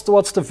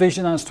 What's the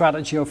vision and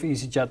strategy of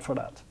EasyJet for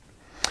that?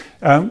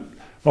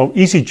 Well,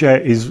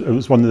 EasyJet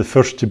was one of the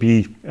first to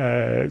be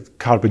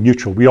carbon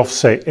neutral. We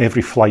offset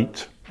every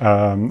flight,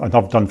 and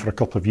have done for a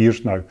couple of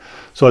years now.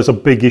 So it's a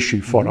big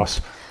issue for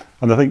us.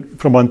 And I think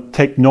from a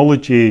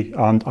technology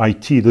and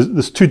IT,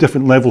 there's two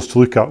different levels to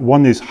look at.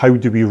 One is how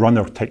do we run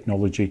our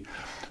technology?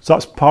 So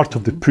that's part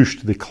of the push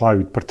to the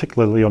cloud,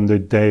 particularly on the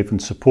dev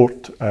and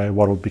support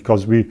world,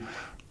 because we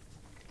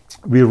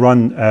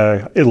run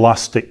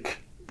elastic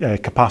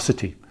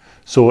capacity.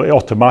 So it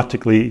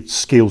automatically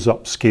scales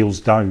up, scales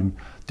down,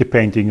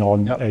 depending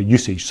on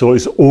usage. So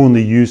it's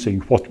only using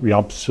what we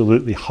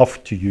absolutely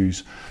have to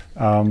use.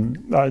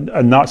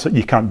 And that's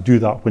you can't do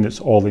that when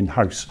it's all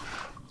in-house.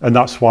 And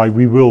that's why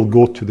we will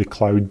go to the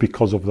cloud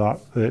because of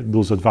that,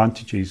 those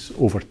advantages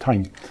over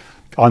time.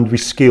 And we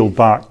scale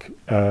back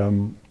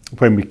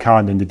when we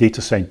can in the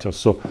data centers.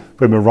 So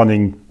when we're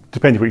running,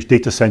 depending which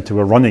data center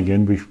we're running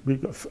in,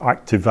 we've got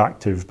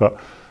active, but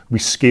we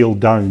scale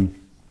down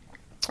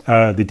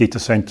the data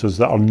centers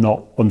that are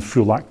not on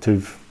full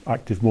active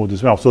mode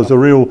as well. So there's a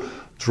real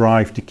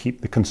drive to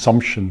keep the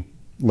consumption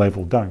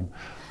level down.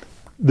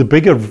 The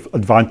bigger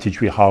advantage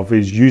we have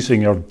is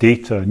using our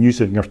data and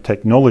using our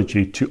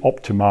technology to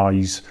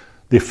optimize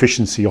the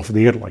efficiency of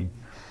the airline.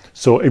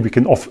 So if we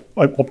can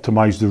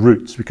optimize the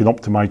routes, we can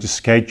optimize the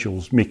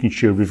schedules, making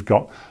sure we've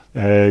got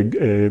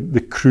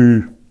the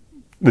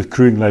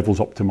crewing levels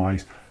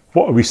optimized.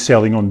 What are we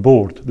selling on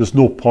board? There's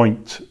no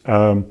point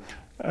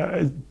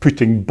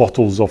putting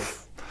bottles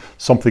of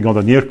something on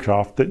an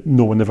aircraft that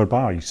no one ever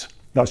buys.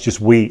 That's just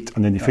weight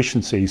and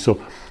inefficiency.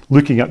 So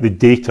looking at the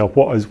data,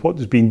 what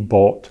is being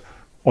bought,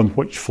 on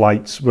which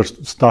flights, we're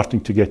starting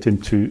to get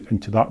into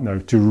that now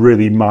to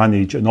really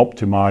manage and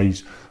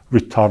optimize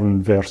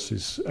return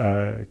versus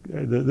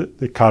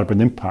the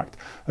carbon impact,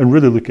 and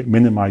really look at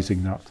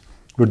minimizing that.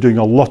 We're doing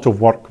a lot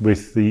of work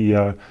with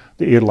the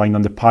airline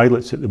and the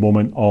pilots at the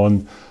moment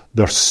on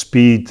their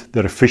speed,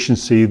 their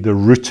efficiency, their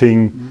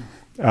routing,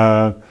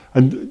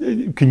 and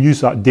you can use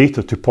that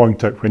data to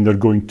point out when they're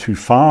going too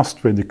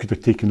fast, when they could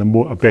have taken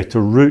a better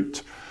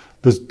route.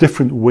 There's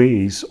different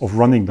ways of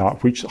running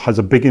that, which has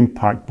a big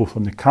impact both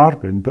on the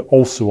carbon, but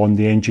also on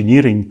the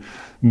engineering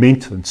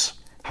maintenance.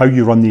 How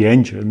you run the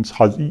engines,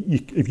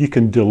 if you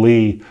can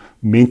delay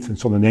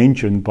maintenance on an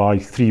engine by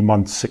 3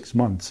 months, 6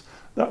 months,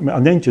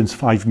 an engine's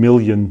 5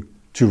 million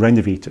to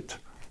renovate it.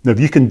 Now, if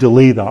you can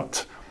delay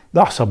that,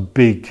 that's a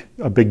big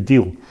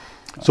deal.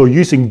 So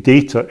using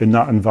data in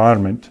that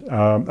environment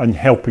and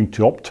helping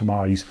to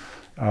optimize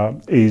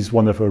is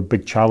one of our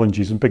big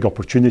challenges and big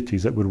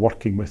opportunities that we're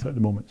working with at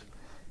the moment.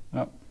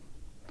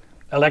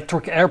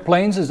 Electric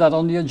airplanes, is that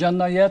on the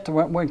agenda yet?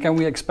 When can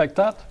we expect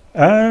that?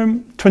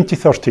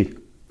 2030.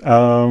 There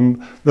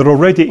are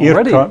already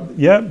aircraft.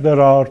 Yeah,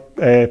 there are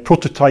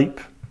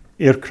prototype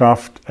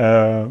aircraft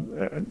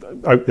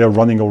out there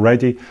running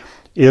already.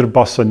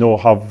 Airbus, I know,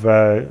 have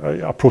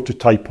a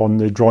prototype on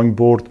the drawing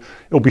board.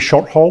 It'll be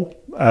short haul.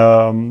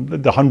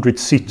 The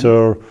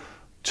 100-seater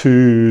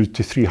 200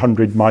 to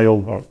 300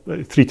 mile or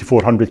 300 to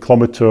 400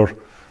 kilometer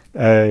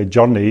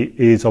journey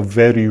is a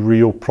very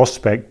real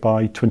prospect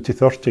by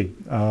 2030.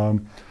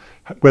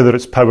 Whether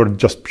it's powered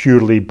just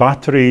purely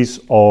batteries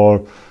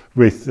or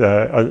with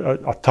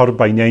a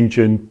turbine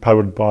engine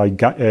powered by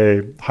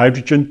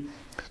hydrogen,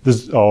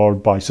 or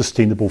by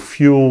sustainable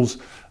fuels,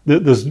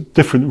 there's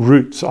different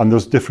routes and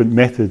there's different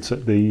methods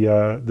that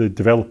the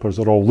developers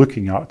are all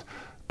looking at,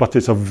 but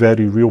it's a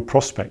very real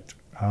prospect.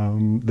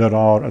 There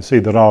are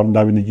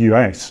now in the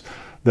US,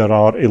 there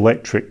are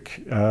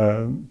electric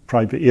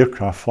private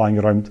aircraft flying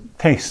around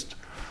test.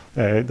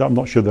 I'm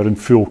not sure they're in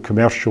full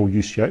commercial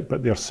use yet,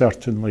 but they're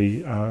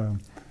certainly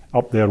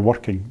up there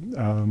working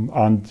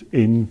and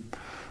in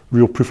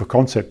real proof of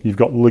concept. You've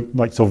got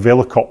like a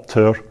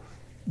Velocopter,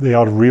 they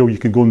are real, you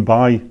can go and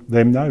buy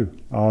them now.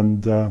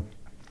 And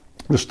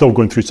they're still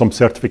going through some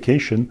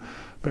certification,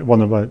 but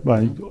one of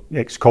my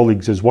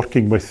ex-colleagues is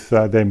working with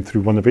them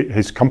through one of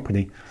his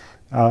company.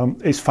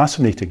 It's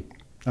fascinating.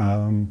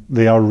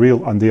 They are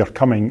real and they are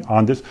coming,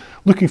 and it's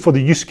looking for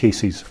the use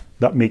cases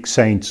that make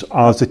sense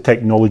as the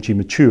technology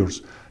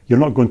matures. You're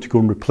not going to go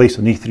and replace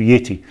an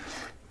A380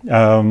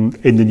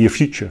 in the near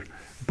future,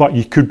 but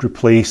you could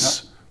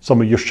replace some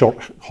of your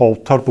short-haul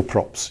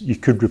turboprops. You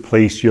could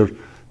replace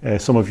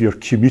some of your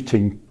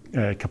commuting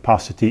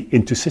capacity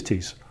into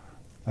cities.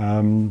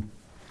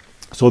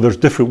 So there's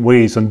different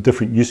ways and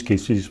different use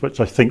cases which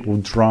I think will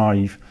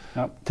drive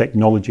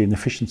technology and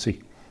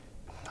efficiency.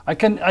 I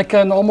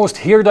can almost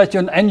hear that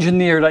you're an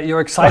engineer, that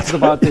you're excited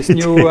about this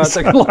new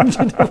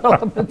technology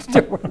development.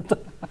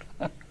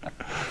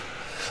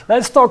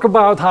 Let's talk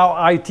about how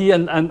IT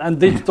and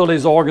digital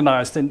is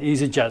organized in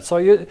EasyJet. So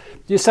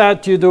you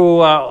said you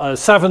do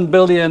 7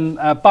 billion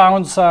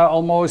pounds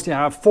almost, you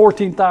have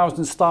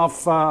 14,000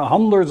 staff,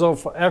 hundreds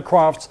of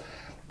aircrafts,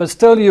 but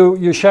still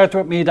you shared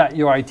with me that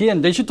your IT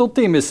and digital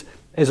team is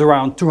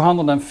around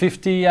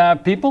 250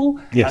 people.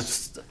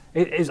 Yes.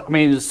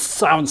 It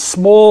sounds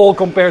small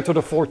compared to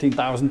the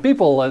 14,000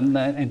 people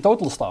in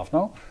total staff,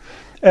 no?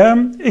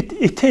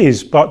 It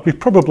is, but we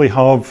probably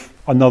have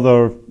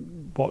another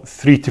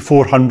 300 to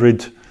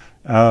 400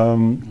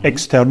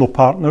 external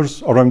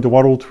partners around the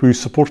world who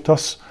support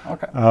us.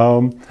 Okay.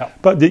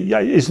 But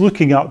it's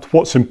looking at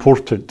what's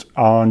important,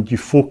 and you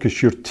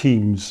focus your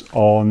teams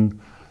on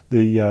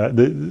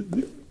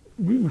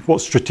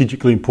what's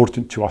strategically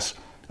important to us.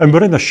 And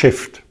we're in a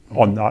shift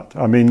on that.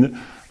 I mean,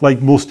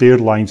 like most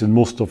airlines and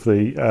most of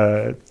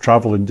the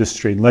travel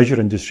industry and leisure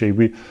industry,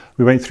 we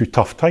went through a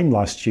tough time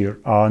last year,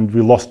 and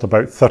we lost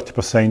about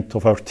 30%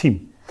 of our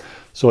team.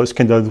 So it's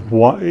kind of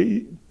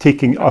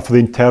taking off the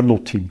internal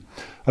team.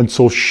 And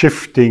so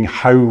shifting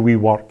how we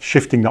work,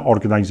 shifting that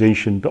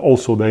organisation, but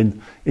also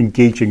then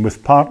engaging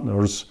with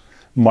partners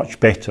much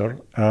better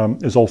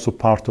is also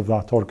part of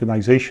that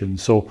organisation.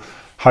 So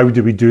how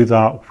do we do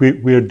that?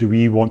 Where do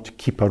we want to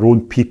keep our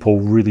own people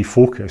really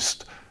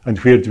focused? And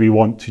where do we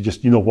want to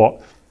just, you know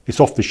what, it's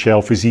off the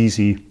shelf, it's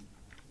easy,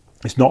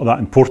 it's not that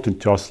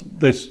important to us.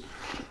 Let's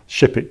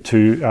ship it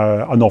to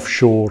an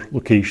offshore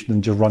location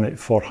and just run it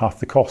for half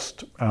the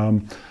cost.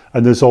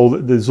 And there's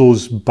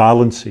those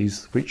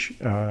balances which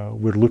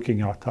we're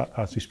looking at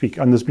as we speak.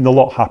 And there's been a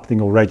lot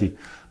happening already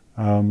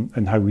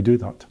in how we do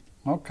that.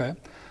 Okay.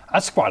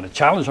 That's quite a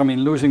challenge. I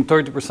mean, losing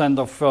 30%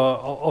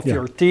 of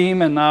your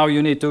team, and now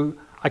you need to,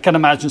 I can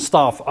imagine,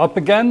 staff up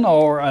again,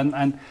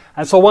 and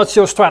so what's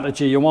your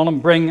strategy? You want to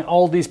bring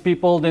all these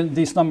people,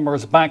 these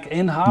numbers back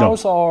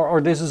in-house, No.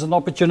 or this is an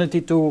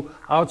opportunity to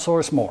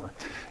outsource more?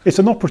 It's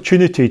an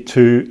opportunity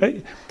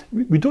to,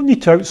 we don't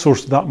need to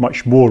outsource that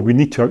much more, we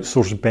need to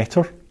outsource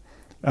better.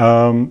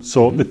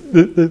 So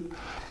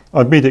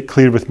I've made it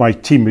clear with my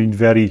team, been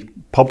very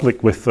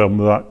public with them,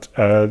 that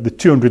the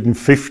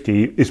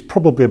 250 is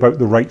probably about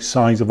the right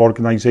size of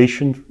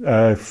organisation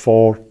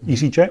for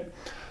EasyJet,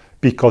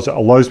 because it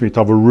allows me to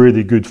have a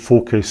really good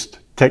focused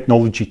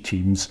technology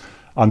teams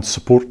and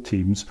support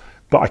teams,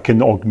 but I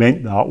can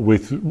augment that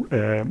with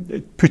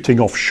putting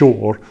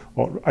offshore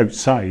or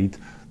outside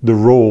the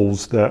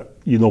roles that,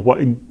 you know what,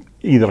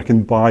 either I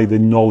can buy the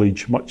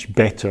knowledge much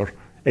better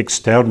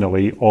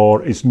externally,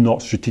 or is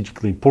not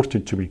strategically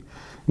important to me.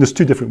 There's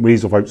two different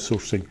ways of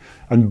outsourcing,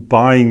 and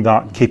buying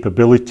that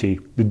capability.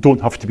 They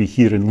don't have to be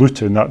here in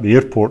Luton at the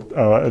airport,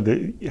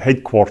 the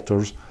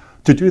headquarters,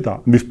 to do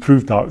that. And we've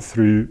proved that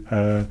through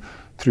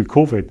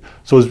COVID.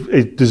 So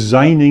it's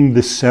designing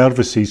the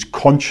services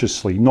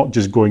consciously, not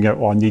just going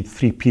out, I need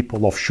 3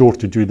 people offshore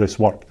to do this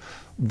work.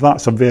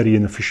 That's a very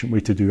inefficient way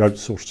to do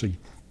outsourcing.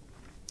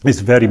 It's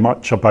very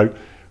much about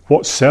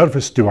what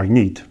service do I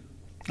need,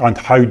 and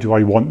how do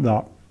I want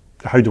that,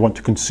 how do I want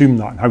to consume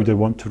that, and how do I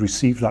want to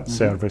receive that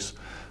service.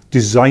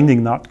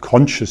 Designing that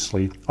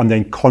consciously, and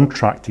then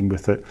contracting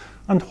with it,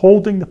 and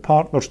holding the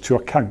partners to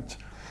account.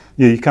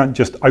 You can't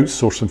just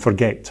outsource and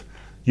forget.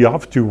 You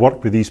have to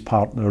work with these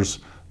partners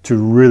to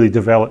really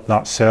develop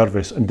that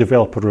service and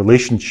develop a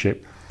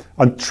relationship,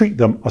 and treat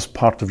them as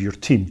part of your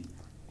team.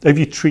 If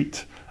you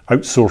treat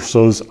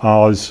outsourcers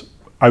as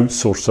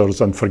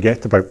outsourcers and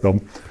forget about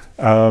them,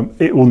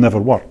 it will never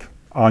work,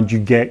 and you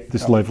get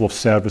this level of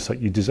service that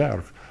you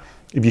deserve.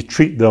 If you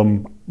treat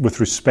them with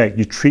respect,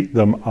 you treat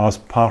them as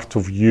part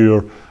of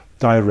your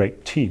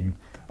direct team.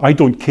 I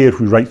don't care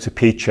who writes a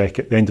paycheck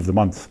at the end of the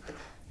month.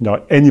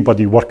 Now,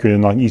 anybody working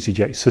in an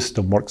EasyJet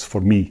system works for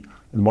me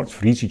and works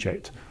for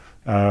EasyJet.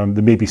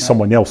 There may be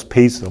someone else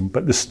pays them,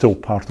 but they're still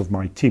part of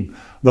my team.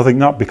 And I think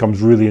that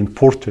becomes really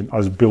important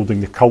as building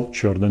the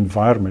culture and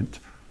environment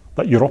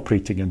that you're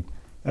operating in.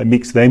 It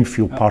makes them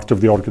feel part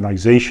of the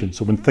organisation.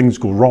 So when things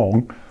go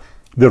wrong,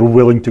 they're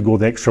willing to go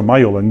the extra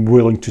mile and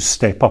willing to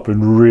step up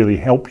and really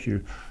help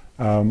you.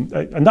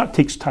 And that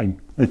takes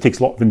time, and it takes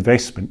a lot of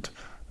investment,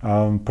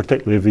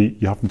 particularly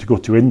if you happen to go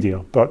to India,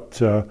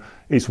 but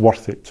it's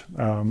worth it.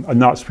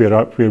 And that's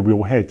where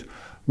we'll head.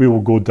 We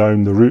will go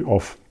down the route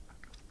of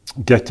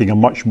getting a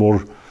much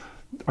more,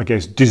 I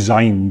guess,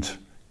 designed,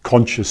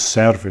 conscious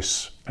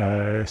service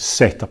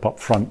set up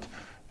front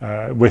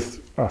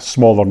with a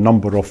smaller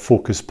number of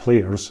focused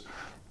players,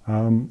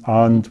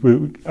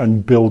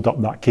 and build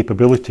up that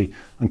capability,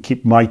 and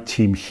keep my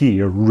team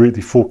here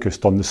really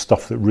focused on the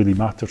stuff that really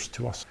matters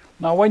to us.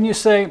 Now, when you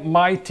say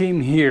my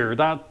team here,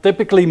 that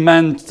typically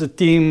meant the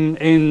team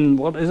in,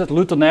 what is it,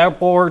 Luton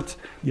Airport,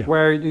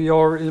 where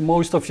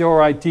most of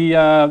your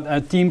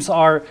IT teams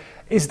are.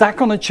 Is that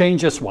going to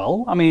change as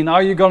well? I mean,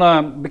 are you going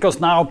to, because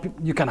now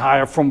you can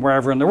hire from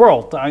wherever in the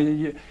world.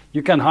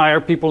 You can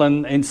hire people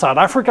in South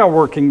Africa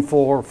working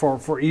for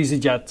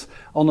EasyJet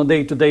on a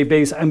day-to-day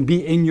basis and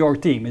be in your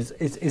team.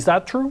 Is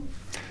that true?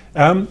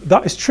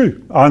 That is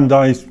true. And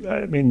I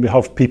mean, we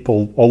have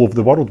people all over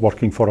the world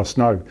working for us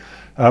now.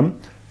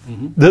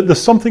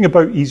 There's something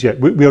about EasyJet.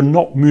 We are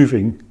not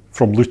moving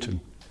from Luton.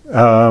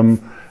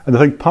 And I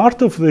think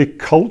part of the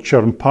culture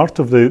and part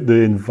of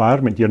the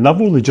environment here, and I've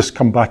only just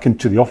come back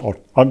into the office,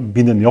 I've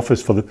been in the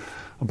office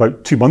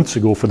about 2 months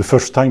ago for the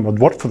first time. I'd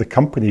worked for the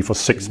company for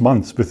 6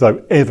 months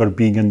without ever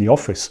being in the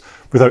office,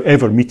 without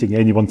ever meeting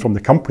anyone from the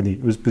company.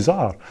 It was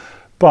bizarre.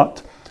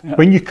 But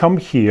when you come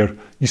here,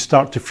 you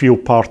start to feel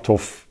part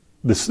of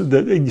this,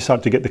 you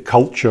start to get the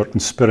culture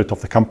and spirit of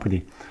the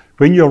company.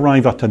 When you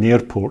arrive at an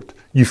airport,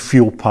 you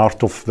feel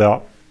part of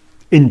that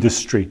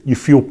industry, you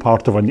feel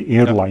part of an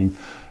airline.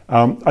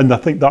 And I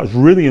think that's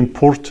really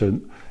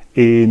important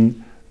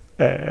in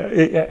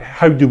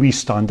how do we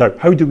stand out?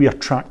 How do we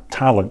attract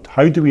talent?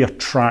 How do we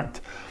attract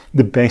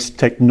the best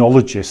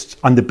technologists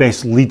and the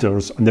best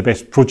leaders and the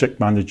best project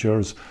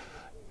managers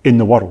in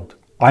the world?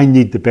 I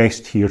need the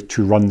best here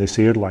to run this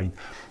airline.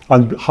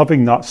 And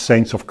having that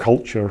sense of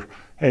culture,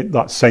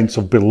 that sense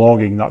of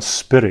belonging, that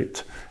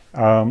spirit,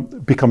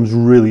 becomes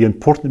really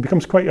important. It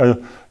becomes quite a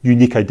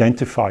unique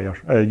identifier,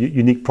 a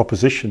unique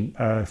proposition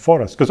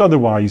for us. Because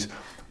otherwise,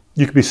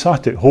 you could be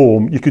sat at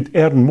home, you could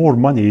earn more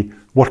money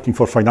working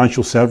for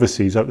financial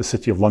services out of the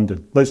City of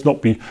London. Let's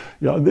not be,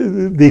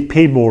 they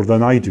pay more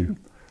than I do.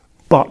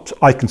 But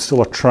I can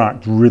still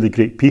attract really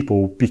great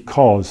people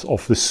because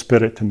of the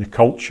spirit and the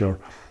culture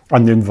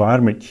and the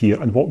environment here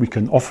and what we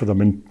can offer them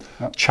in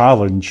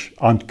challenge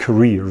and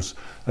careers.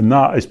 And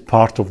that is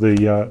part of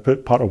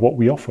what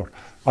we offer.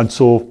 And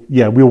so,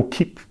 we'll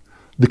keep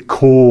the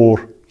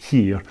core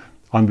here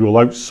and we'll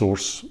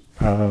outsource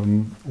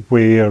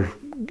where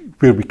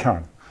we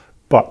can.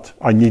 But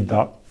I need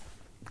that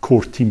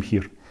core team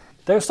here.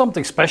 There's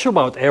something special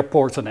about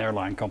airports and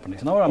airline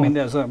companies. No, I mean,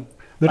 there's a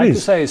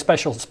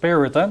special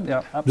spirit.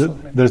 Yeah,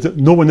 absolutely.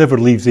 No one ever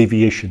leaves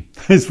aviation.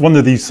 It's one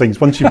of these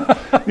things. Once you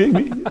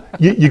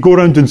go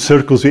around in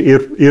circles with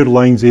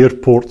airlines,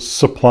 airports,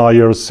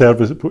 suppliers,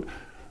 service.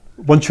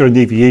 Once you're in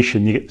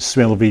aviation, you get the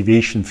smell of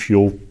aviation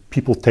fuel.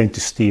 People tend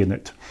to stay in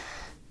it.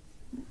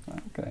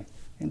 Okay.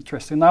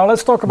 Interesting. Now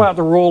let's talk about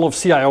the role of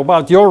CIO,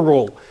 about your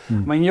role. I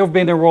mean, you've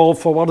been in a role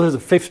for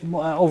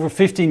over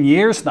 15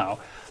 years now.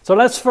 So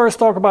let's first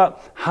talk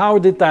about how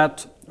did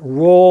that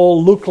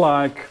role look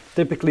like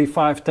typically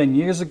 5-10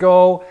 years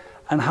ago,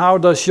 and how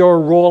does your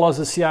role as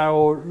a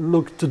CIO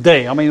look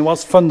today? I mean,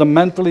 what's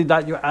fundamentally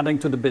that you're adding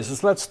to the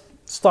business? Let's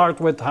start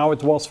with how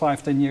it was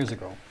 5-10 years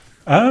ago.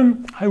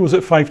 How was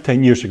it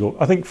 5-10 years ago?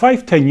 I think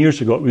 5-10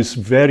 years ago it was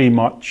very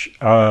much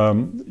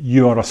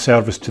you are a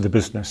service to the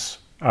business.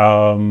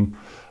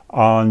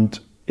 And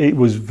it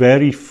was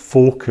very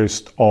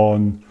focused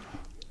on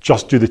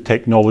just do the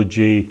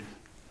technology,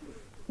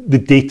 the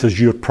data's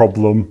your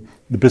problem,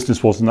 the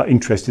business wasn't that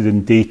interested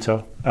in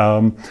data.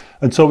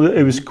 And so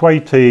it was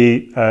quite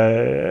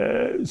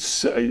a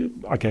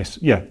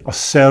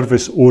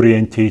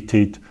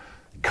service-orientated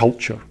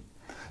culture,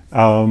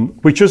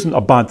 which isn't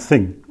a bad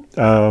thing,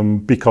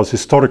 because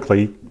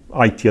historically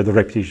IT had a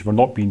reputation for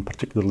not being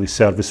particularly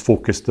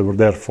service-focused. They were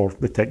there for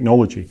the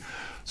technology.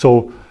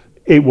 So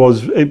it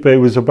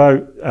was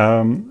about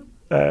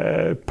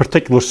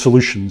particular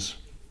solutions.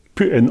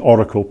 Put in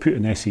Oracle, put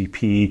in SAP,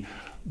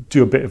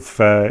 do a bit of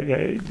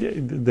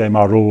the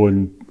MRO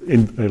and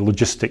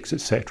logistics,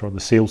 etc., the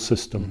sales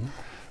system.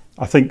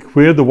 I think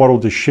where the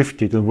world has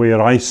shifted and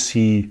where I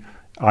see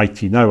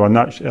IT now, and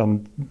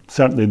actually,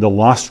 certainly the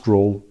last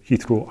role,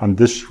 Heathrow, and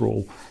this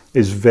role,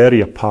 is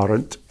very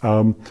apparent.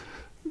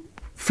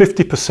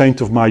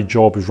 50% of my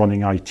job is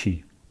running IT,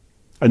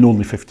 and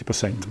only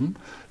 50%.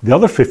 The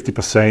other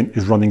 50%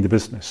 is running the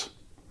business.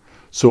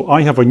 So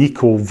I have an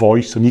equal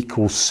voice, an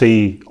equal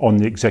say on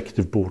the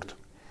executive board.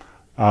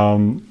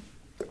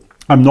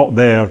 I'm not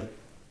there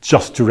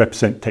just to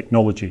represent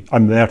technology.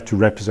 I'm there to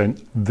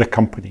represent the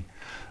company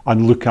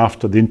and look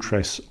after the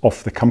interests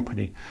of the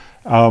company.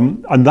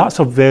 And that's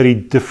a very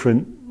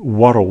different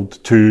world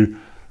to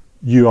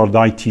you are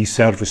the IT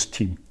service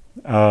team.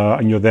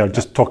 And you're there,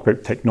 just talk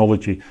about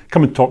technology.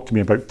 Come and talk to me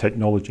about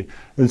technology.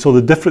 And so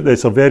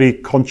there's a very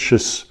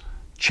conscious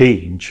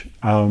change.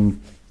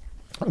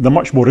 The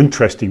much more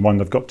interesting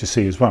one, I've got to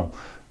say as well,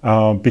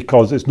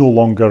 because it's no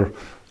longer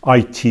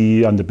IT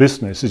and the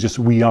business, it's just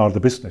we are the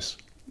business.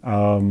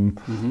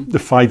 The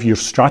 5-year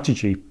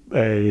strategy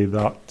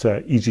that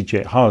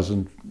EasyJet has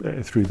and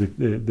through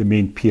the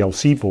main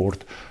PLC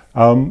board,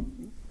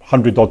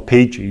 100 odd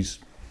pages,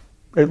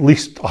 at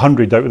least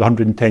 100 out of the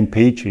 110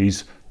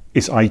 pages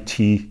is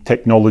IT,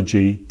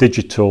 technology,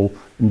 digital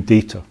and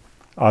data.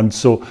 And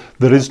so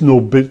there is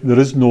no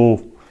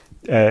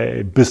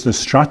business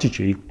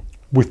strategy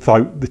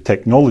without the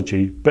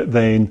technology, but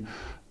then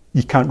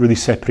you can't really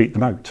separate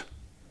them out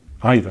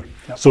either.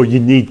 Yep. So you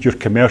need your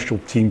commercial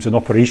teams and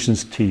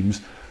operations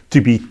teams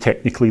to be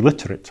technically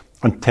literate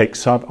and tech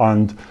savvy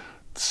and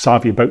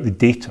savvy about the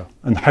data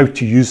and how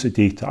to use the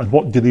data and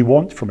what do they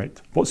want from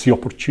it, what's the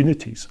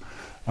opportunities.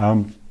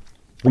 And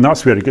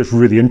that's where it gets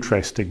really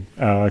interesting,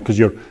 because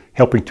you're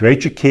helping to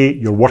educate,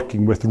 you're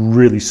working with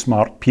really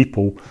smart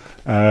people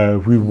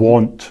who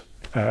want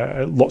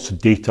lots of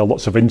data,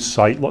 lots of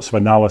insight, lots of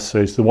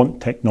analysis, they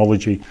want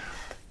technology.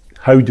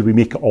 How do we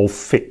make it all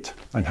fit?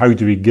 And how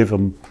do we give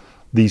them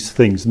these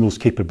things and those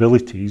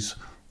capabilities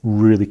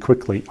really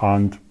quickly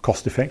and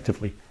cost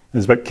effectively?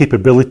 It's about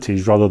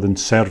capabilities rather than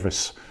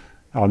service,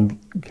 and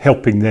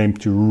helping them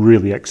to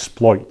really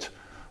exploit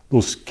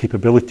those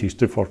capabilities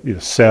for either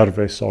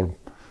service or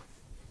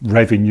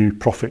revenue,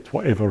 profit,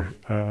 whatever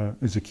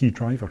is a key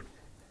driver.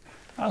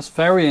 That's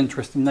very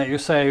interesting that you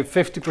say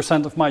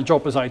 50% of my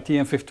job is IT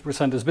and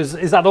 50% is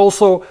business. Is that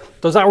also,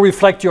 does that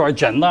reflect your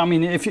agenda? I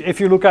mean, if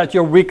you look at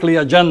your weekly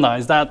agenda,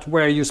 is that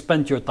where you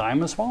spend your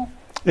time as well?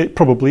 It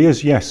probably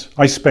is, yes.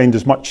 I spend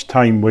as much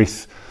time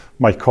with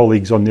my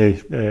colleagues on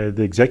the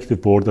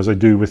executive board as I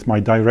do with my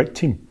direct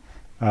team.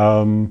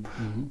 And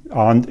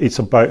it's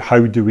about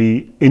how do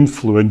we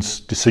influence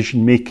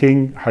decision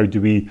making, how do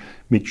we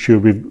make sure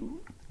we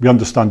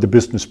understand the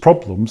business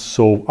problems,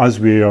 so as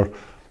we are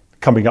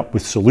coming up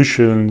with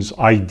solutions,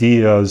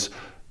 ideas,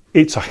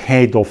 it's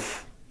ahead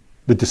of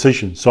the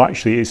decision. So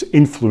actually it's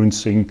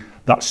influencing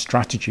that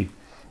strategy.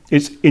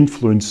 It's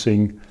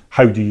influencing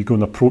how do you go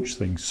and approach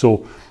things.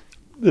 So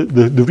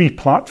the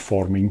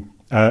re-platforming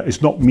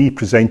is not me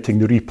presenting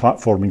the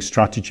re-platforming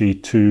strategy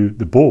to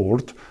the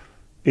board.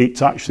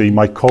 It's actually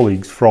my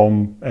colleagues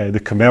from the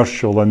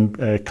commercial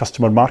and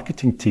customer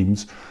marketing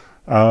teams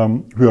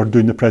who are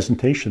doing the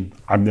presentation.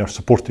 I'm there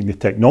supporting the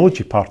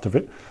technology part of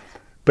it,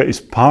 but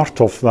it's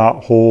part of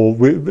that whole,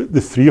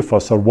 the three of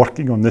us are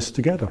working on this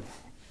together.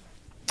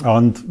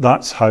 And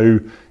that's how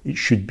it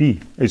should be.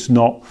 It's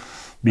not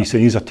me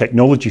saying it's a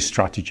technology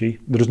strategy.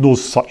 There is no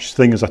such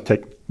thing as a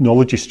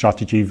technology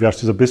strategy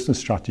versus a business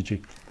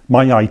strategy.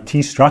 My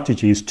IT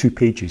strategy is 2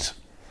 pages.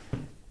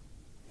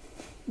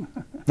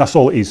 That's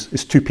all it is.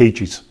 It's 2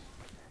 pages.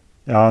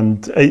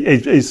 And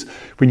it is,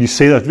 when you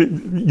say that,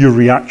 your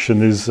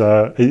reaction is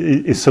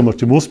similar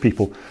to most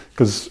people,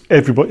 because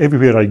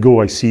everywhere I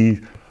go, I see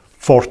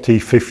 40,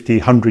 50,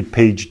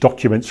 100-page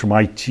documents from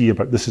IT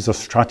about this is a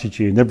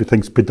strategy and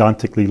everything's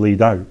pedantically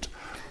laid out.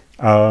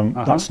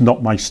 That's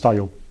not my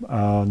style.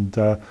 And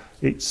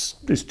it's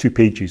 2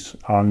 pages,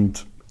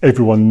 and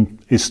everyone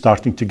is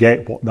starting to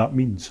get what that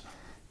means.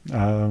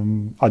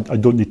 I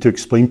don't need to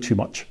explain too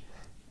much.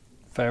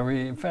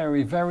 Very,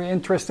 very, very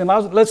interesting. Now,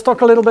 let's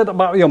talk a little bit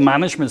about your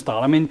management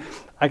style. I mean,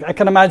 I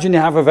can imagine you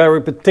have a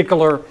very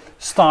particular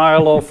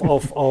style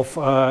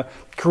of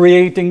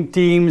creating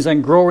teams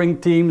and growing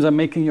teams and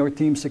making your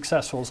team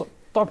successful. So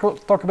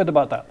talk a bit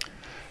about that.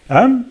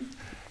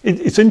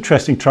 It's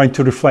interesting trying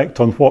to reflect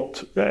on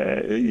what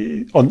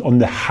on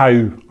the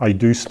how I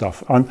do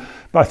stuff,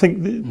 but I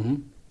think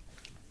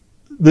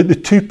the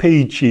 2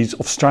 pages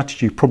of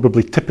strategy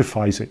probably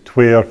typifies it.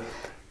 Where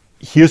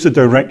here's the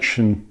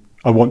direction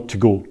I want to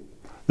go.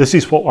 This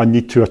is what I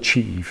need to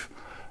achieve.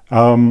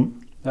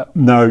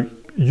 Now,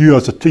 you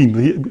as a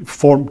team,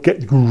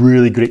 get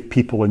really great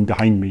people in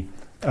behind me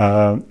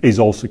is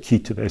also key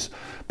to this.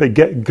 But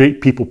get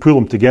great people, pull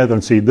them together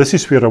and say, this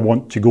is where I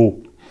want to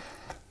go.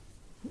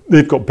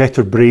 They've got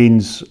better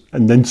brains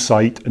and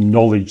insight and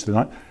knowledge than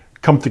that.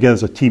 Come together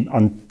as a team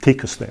and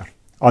take us there.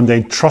 And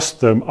then trust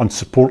them and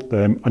support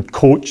them and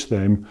coach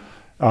them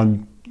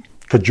and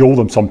cajole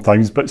them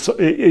sometimes. But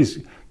it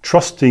is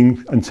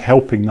trusting and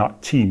helping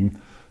that team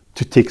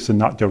to take us in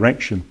that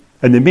direction.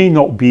 And it may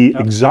not be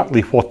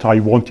exactly what I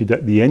wanted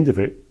at the end of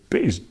it, but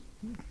it's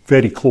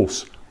very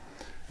close.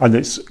 And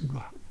it's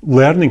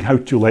learning how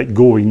to let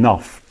go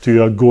enough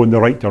to go in the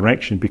right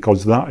direction,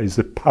 because that is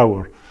the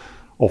power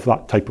of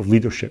that type of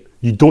leadership.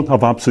 You don't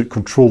have absolute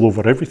control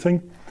over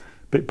everything,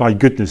 but by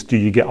goodness do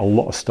you get a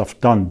lot of stuff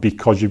done,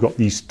 because you've got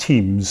these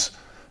teams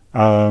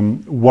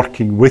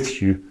working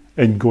with you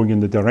and going in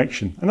the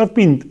direction. And I've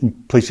been in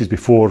places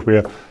before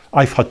where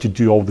I've had to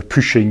do all the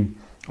pushing,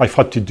 I've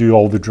had to do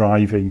all the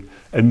driving,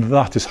 and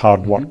that is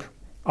hard work.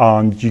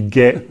 And you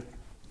get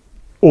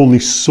only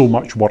so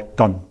much work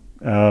done.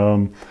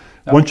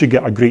 Once you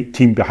get a great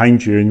team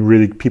behind you and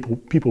really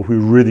people who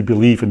really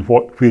believe in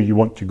where you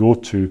want to go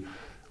to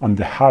and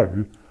the how,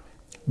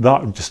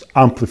 that just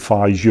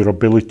amplifies your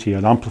ability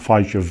and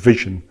amplifies your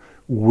vision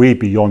way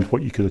beyond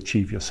what you could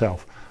achieve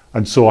yourself.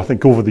 And so I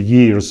think over the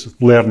years,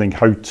 learning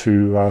how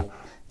to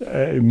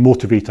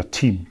motivate a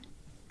team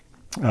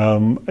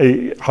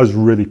it has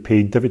really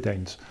paid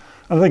dividends.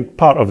 And I think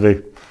part of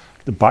the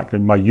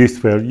background in my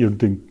youth, where you're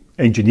doing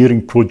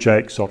engineering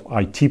projects or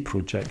IT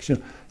projects,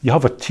 you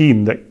have a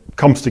team that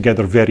comes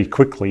together very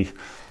quickly.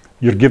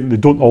 They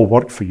don't all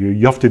work for you.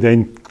 You have to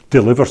then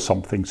deliver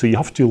something. So you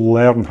have to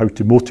learn how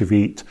to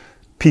motivate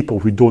people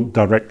who don't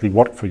directly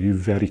work for you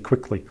very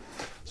quickly.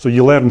 So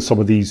you learn some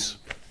of these.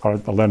 I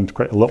learned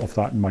quite a lot of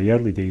that in my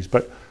early days,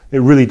 but it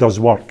really does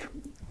work.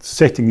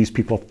 Setting these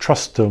people up,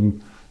 trust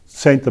them,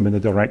 send them in a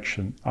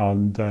direction,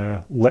 and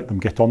let them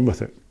get on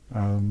with it,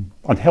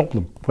 and help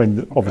them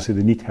when obviously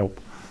they need help.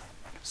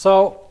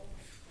 So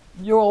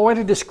You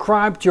already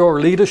described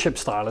your leadership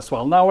style as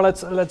well. Now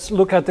let's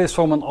look at this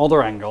from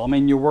another angle. I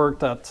mean, you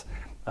worked at,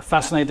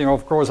 fascinating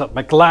of course, at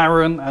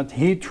McLaren, at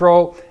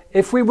Heathrow.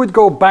 If we would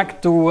go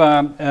back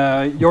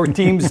to your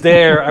teams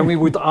there and we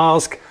would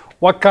ask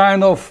what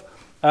kind of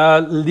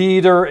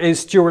leader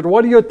is Stuart,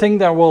 what do you think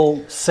they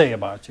will say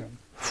about you?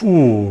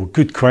 Ooh,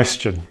 good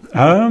question.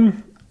 I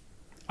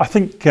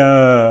think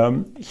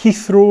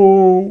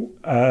Heathrow,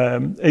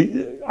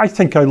 I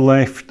think I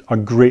left a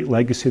great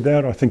legacy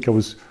there. I think I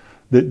was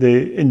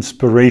the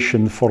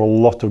inspiration for a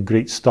lot of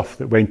great stuff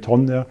that went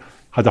on there.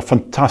 Had a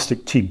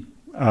fantastic team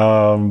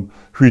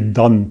who'd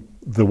done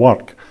the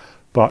work.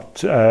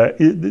 But I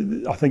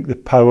think the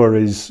power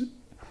is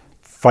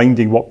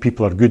finding what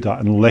people are good at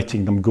and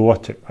letting them go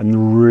at it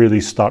and really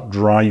start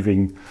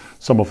driving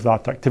some of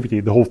that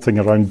activity. The whole thing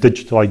around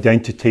digital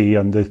identity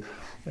and the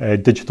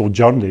digital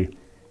journey.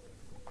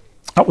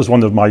 That was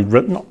one of my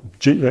middle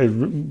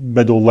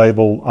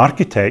level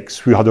architects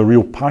who had a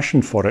real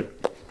passion for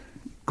it.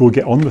 Go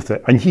get on with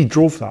it. And he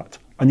drove that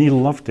and he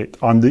loved it.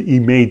 And he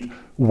made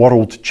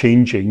world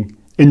changing,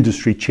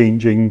 industry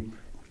changing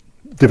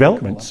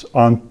developments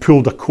and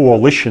pulled a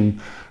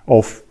coalition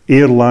of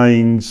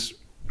airlines,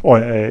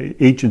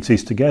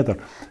 agencies together.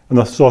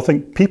 And so I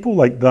think people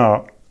like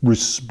that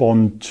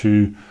respond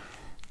to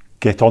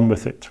get on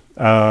with it.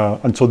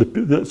 And so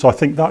so I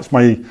think that's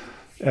my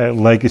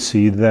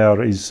legacy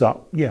there, is that,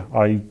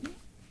 I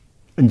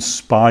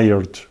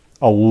inspired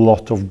a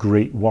lot of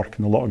great work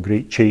and a lot of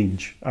great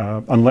change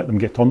and let them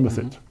get on with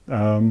it.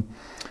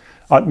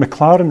 At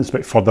McLaren, it's a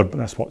bit further, but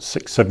that's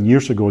 6-7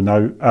 years ago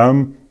now.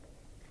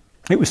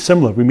 It was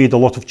similar. We made a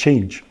lot of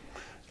change.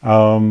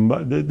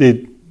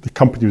 The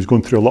company was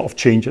going through a lot of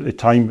change at the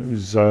time. It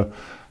was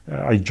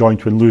I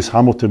joined when Lewis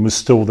Hamilton was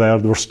still there.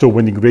 They were still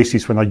winning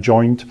races when I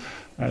joined.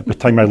 By the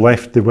time I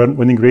left, they weren't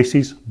winning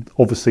races.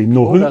 Obviously,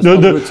 no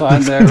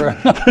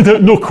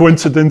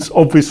coincidence,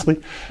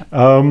 obviously.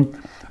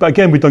 But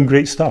again, we've done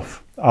great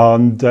stuff.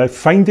 And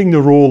finding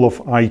the role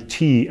of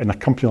IT in a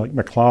company like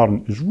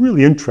McLaren is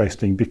really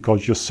interesting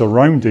because you're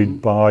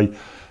surrounded by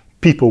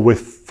people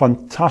with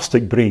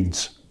fantastic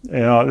brains.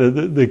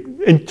 The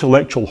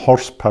intellectual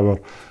horsepower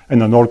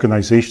in an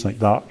organisation like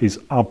that is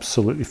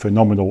absolutely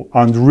phenomenal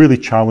and really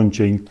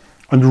challenging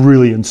and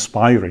really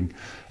inspiring.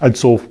 And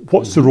so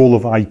what's the role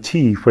of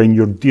IT when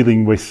you're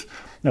dealing with,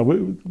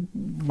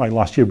 my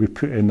last year we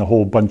put in a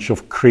whole bunch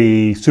of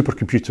Cray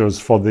supercomputers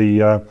for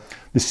the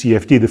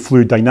CFD, the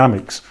fluid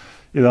dynamics.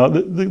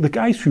 The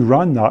guys who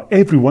ran that,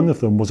 every one of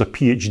them was a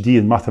PhD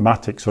in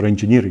mathematics or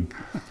engineering.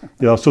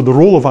 So the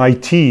role of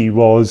IT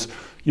was,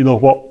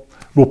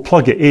 we'll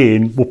plug it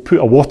in, we'll put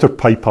a water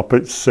pipe up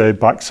its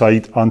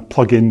backside and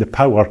plug in the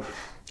power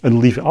and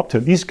leave it up to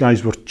it. These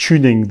guys were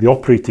tuning the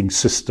operating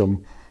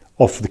system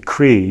of the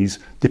Crays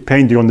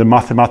depending on the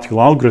mathematical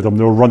algorithm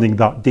they were running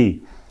that day.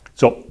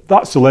 So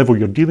that's the level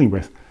you're dealing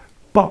with.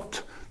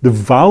 But the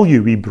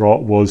value we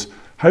brought was,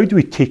 how do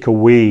we take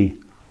away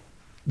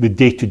the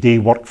day-to-day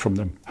work from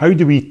them? How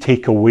do we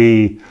take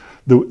away,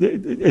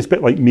 it's a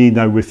bit like me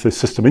now with the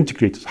system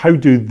integrators, how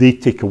do they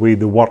take away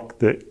the work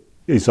that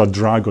is a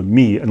drag on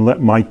me and let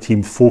my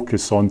team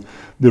focus on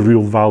the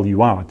real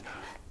value add?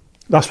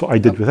 That's what I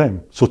did with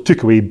them. So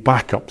took away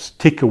backups,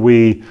 take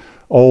away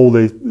all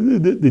the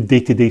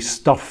day-to-day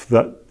stuff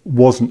that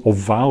wasn't of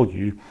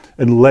value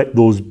and let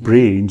those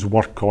brains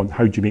work on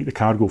how do you make the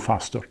car go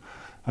faster.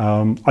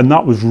 And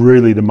that was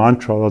really the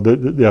mantra,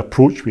 the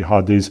approach we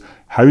had is,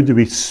 how do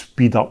we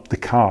speed up the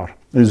car?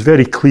 And it's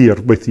very clear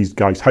with these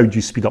guys, how do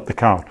you speed up the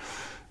car?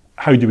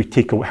 How do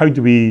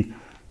we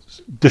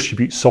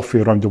distribute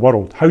software around the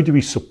world? How do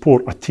we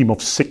support a team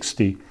of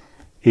 60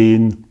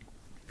 in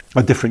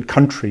a different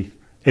country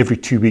every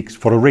 2 weeks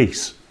for a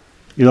race?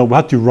 We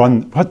had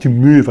to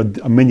move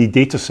a mini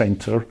data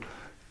center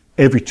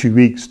every 2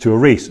 weeks to a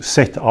race,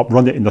 set it up,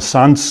 run it in a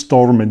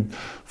sandstorm in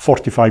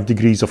 45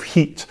 degrees of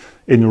heat,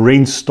 in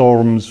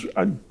rainstorms,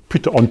 and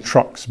put it on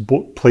trucks,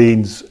 boat,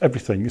 planes,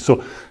 everything.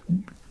 So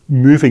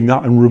moving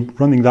that and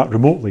running that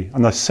remotely.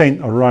 And I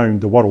sent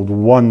around the world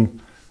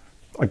one,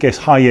 I guess,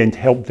 high-end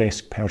help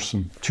desk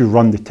person to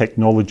run the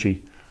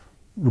technology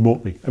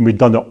remotely. And we'd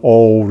done it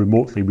all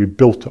remotely. We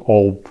built it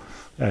all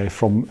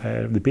from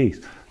the base.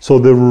 So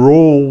the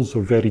roles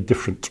are very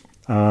different.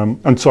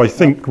 And so I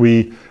think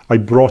I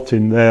brought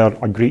in there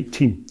a great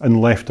team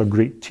and left a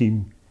great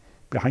team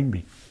behind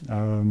me.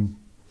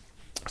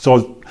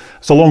 So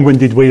it's a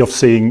long-winded way of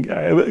saying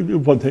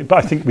one thing, but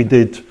I think we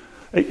did.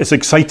 It's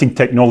exciting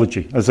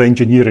technology. As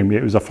engineering,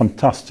 it was a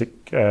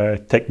fantastic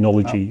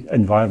technology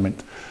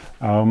environment.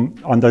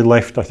 And I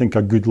left, I think,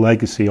 a good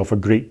legacy of a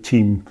great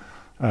team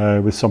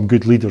with some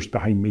good leaders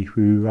behind me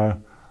who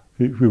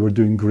were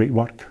doing great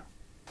work.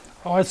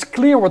 Oh, it's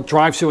clear what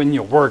drives you in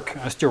your work,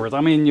 Stuart. I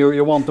mean,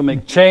 you want to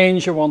make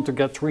change, you want to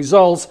get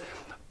results.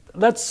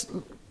 Let's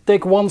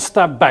take one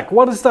step back.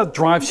 What is that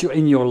drives you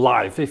in your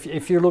life?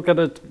 If you look at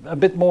it a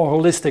bit more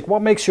holistic,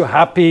 what makes you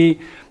happy?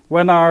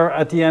 When are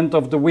at the end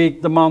of the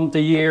week, the month,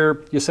 the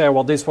year, you say,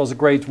 well, this was a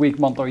great week,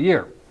 month or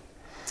year?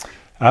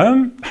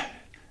 I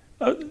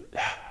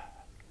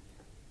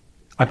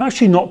I'm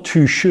actually not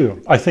too sure.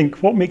 I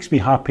think what makes me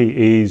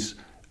happy is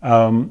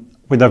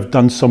when I've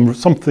done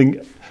something.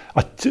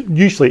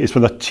 Usually it's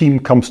when a team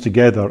comes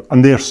together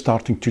and they're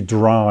starting to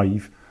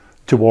drive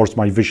towards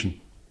my vision,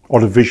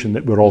 or the vision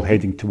that we're all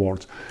heading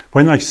towards.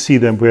 When I see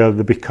them where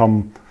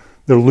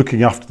they're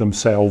looking after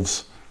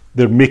themselves,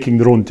 they're making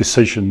their own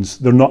decisions,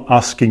 they're not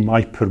asking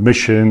my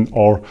permission,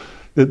 or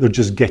they're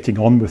just getting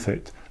on with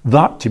it.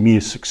 That to me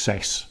is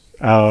success.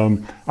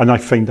 And I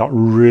find that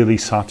really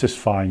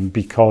satisfying,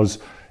 because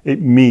it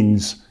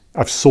means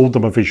I've sold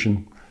them a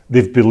vision,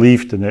 they've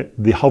believed in it,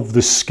 they have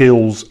the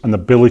skills and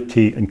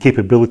ability and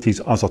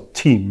capabilities as a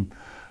team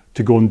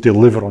to go and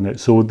deliver on it.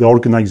 So the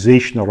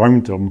organisation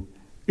around them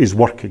is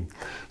working.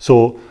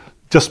 So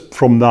just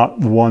from that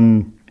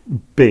one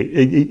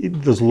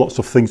bit, there's lots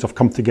of things have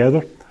come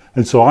together.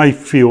 And so I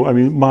feel,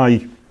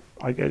 my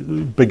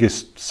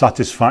biggest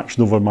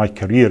satisfaction over my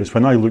career is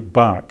when I look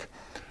back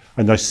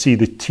and I see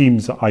the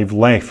teams that I've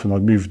left and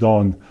I've moved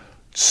on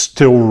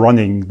still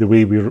running the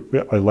way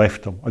I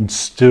left them, and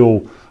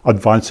still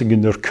advancing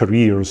in their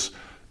careers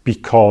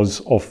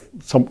because of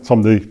some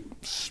of the,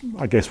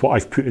 what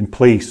I've put in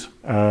place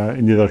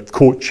in either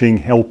coaching,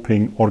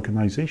 helping,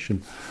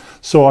 organisation.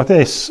 So I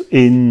guess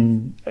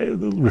in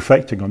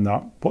reflecting on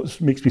that, what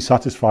makes me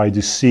satisfied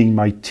is seeing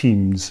my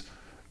teams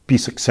be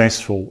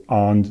successful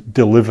and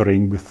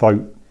delivering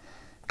without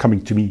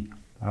coming to me.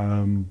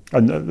 And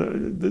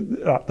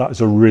that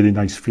is a really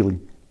nice feeling.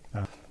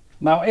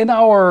 Now, in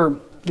our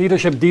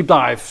Leadership Deep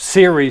Dive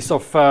series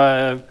of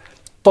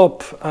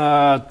top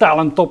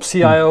talent, top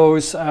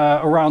CIOs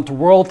around the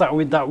world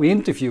that we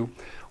interview,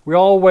 we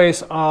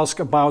always ask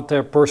about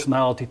their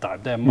personality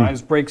type, their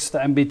Myers-Briggs, the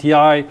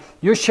MBTI.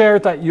 You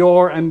shared that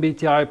your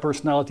MBTI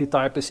personality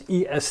type is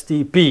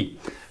ESTP.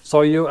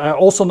 So you are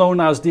also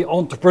known as the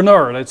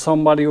entrepreneur. That's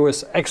somebody who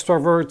is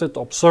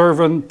extroverted,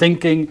 observant,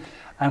 thinking,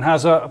 and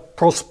has a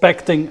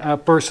prospecting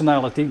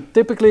personality.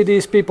 Typically,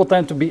 these people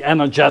tend to be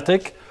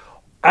energetic,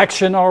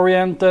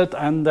 action-oriented,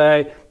 and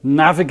they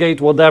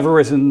navigate whatever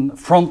is in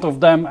front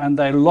of them, and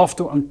they love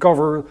to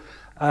uncover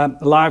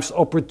life's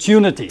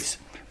opportunities.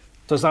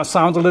 Does that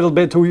sound a little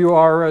bit who you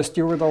are,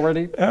 Stuart,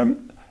 already?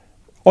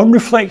 On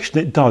reflection,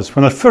 it does.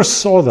 When I first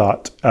saw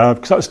that,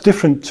 because that's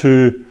different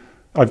to,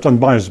 I've done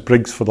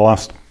Myers-Briggs for the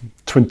last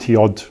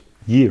 20-odd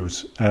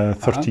years,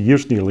 30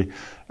 years nearly,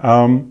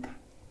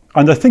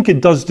 and I think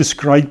it does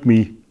describe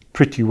me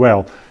pretty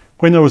well.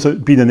 When I was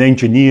being an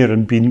engineer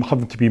and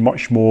having to be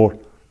much more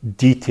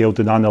detailed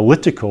and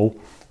analytical,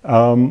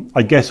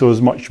 I guess I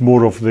was much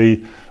more of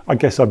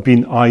I've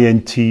been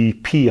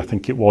INTP, I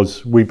think it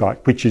was, way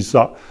back, which is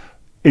that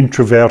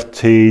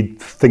introverted,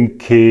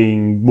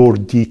 thinking, more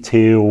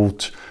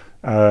detailed,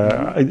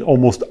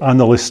 almost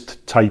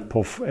analyst type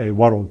of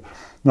world.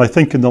 And I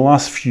think in the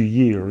last few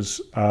years,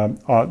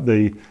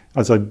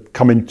 as I've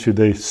come into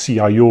the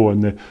CIO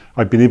and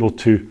I've been able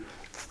to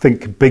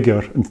think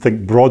bigger and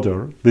think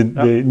broader, the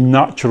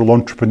natural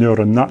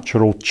entrepreneur and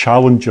natural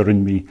challenger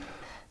in me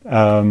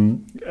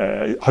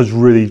has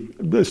really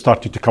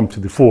started to come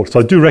to the fore. So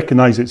I do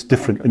recognise it's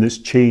different and it's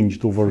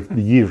changed over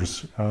the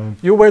years.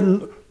 You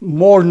were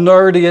more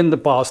nerdy in the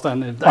past,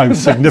 and I'm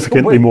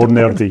significantly more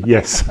nerdy,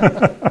 yes.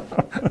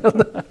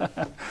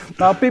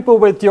 Now, people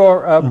with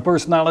your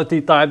personality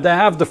type, they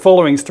have the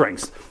following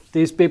strengths.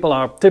 These people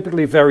are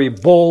typically very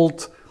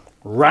bold,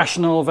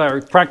 rational,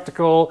 very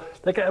practical.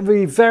 They can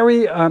be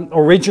very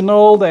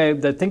original. They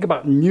think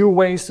about new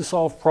ways to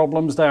solve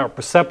problems. They are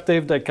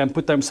perceptive. They can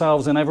put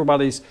themselves in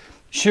everybody's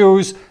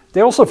shoes.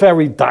 They're also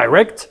very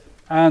direct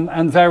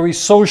and very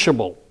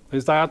sociable.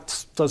 Does that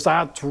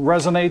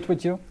resonate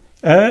with you?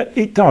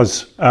 It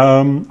does.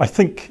 I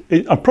think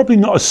I'm probably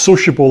not as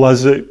sociable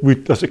as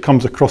it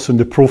comes across in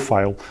the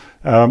profile.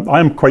 I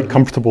am quite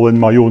comfortable in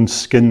my own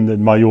skin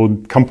and my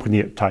own company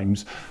at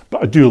times,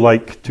 but I do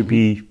like to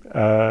be.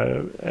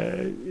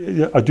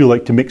 I do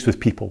like to mix with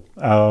people,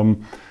 but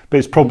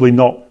it's probably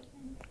not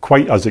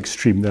quite as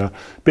extreme there.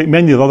 But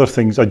many of the other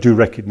things I do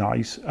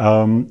recognise.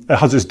 It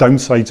has its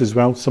downsides as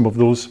well. Some of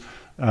those.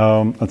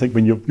 I think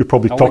when you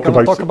probably talk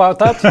about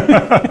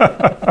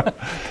that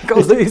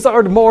because these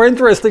are the more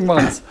interesting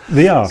ones.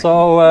 They are.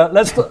 So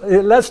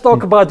let's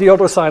talk about the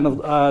other side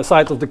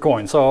of the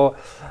coin. So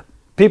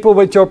people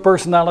with your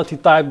personality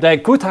type, they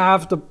could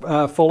have the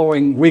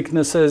following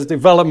weaknesses,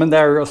 development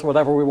areas,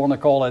 whatever we want to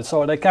call it.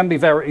 So they can be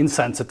very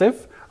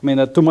insensitive. I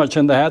mean, too much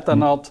in the head and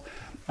not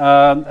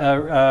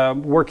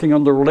working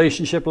on the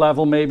relationship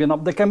level, maybe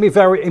not. They can be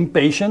very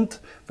impatient,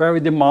 very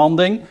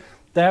demanding.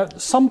 They're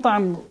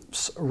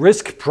sometimes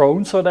risk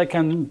prone, so they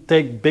can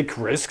take big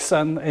risks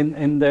and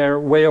in their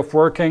way of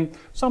working.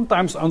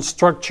 Sometimes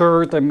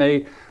unstructured, they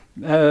may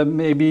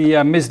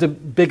maybe miss the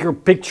bigger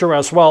picture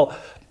as well.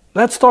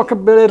 Let's talk a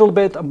little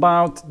bit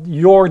about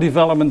your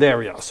development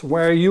areas,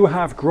 where you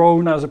have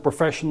grown as a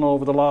professional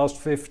over the last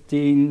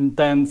 15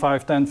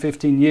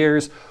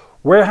 years.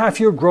 Where have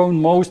you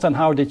grown most and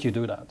how did you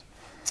do that?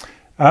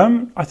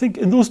 I think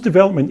in those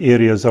development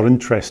areas are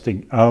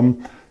interesting.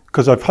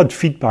 Because I've had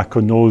feedback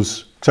on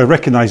those, because I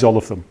recognise all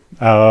of them.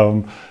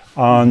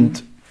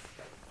 And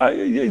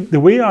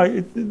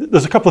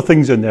there's a couple of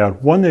things in there.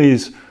 One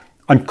is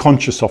I'm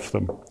conscious of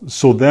them.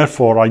 So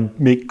therefore I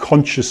make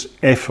conscious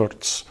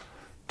efforts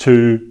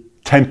to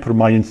temper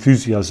my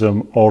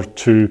enthusiasm or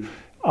to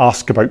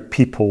ask about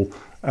people.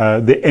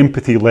 The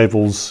empathy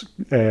levels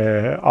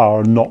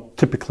are not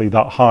typically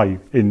that high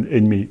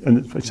in me,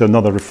 and it's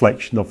another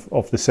reflection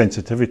of the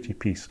sensitivity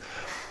piece.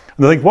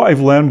 And I think what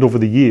I've learned over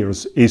the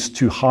years is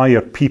to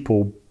hire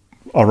people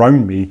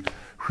around me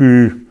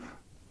who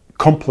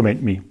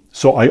complement me.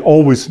 So I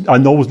always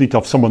need to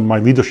have someone in my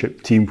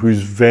leadership team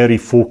who's very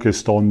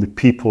focused on the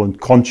people and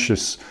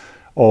conscious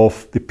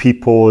of the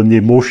people and the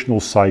emotional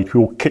side,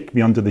 who will kick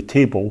me under the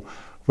table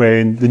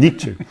when they need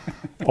to.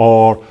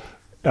 Or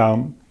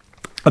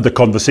at the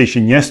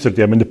conversation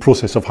yesterday, I'm in the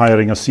process of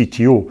hiring a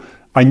CTO.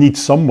 I need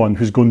someone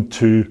who's going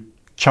to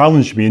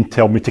challenge me and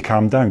tell me to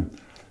calm down,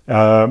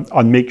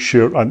 and make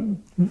sure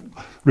and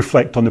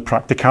reflect on the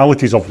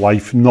practicalities of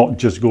life, not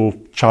just go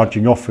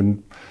charging off.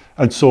 And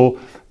so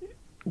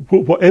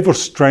whatever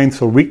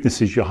strengths or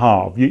weaknesses you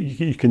have,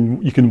 you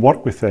can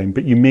work with them,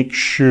 but you make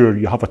sure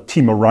you have a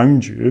team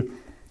around you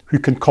who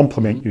can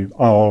complement you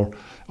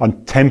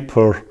and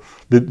temper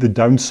the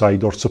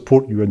downside or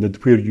support you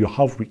where you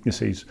have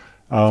weaknesses.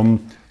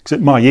 Because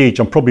at my age,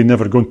 I'm probably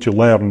never going to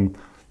learn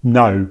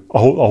now a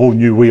whole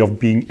new way of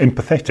being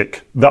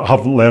empathetic that I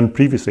haven't learned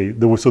previously.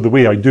 So the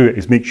way I do it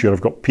is make sure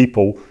I've got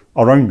people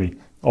around me,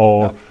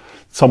 or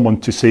someone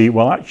to say,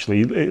 well,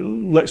 actually,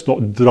 let's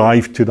not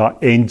drive to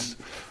that end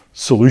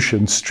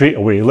solution straight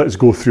away. Let's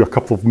go through a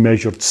couple of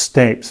measured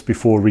steps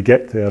before we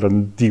get there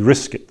and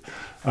de-risk it.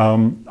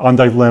 And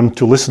I've learned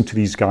to listen to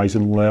these guys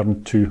and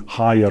learn to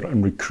hire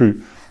and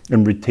recruit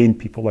and retain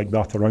people like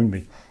that around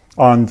me.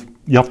 And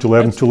you have to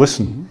learn to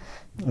listen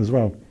as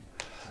well.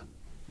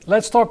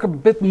 Let's talk a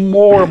bit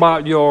more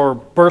about your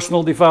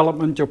personal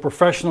development, your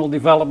professional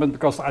development,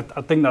 because I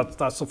think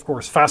that's of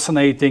course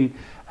fascinating.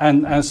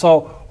 And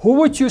so who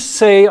would you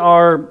say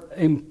are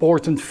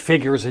important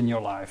figures in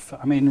your life?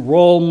 I mean,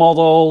 role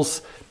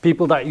models,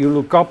 people that you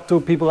look up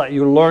to, people that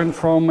you learn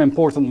from,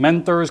 important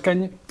mentors.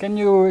 Can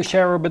you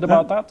share a bit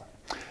about that?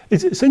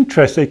 It's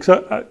interesting,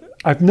 because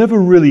I've never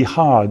really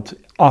had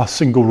a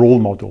single role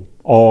model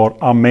or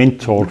a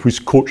mentor who's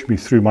coached me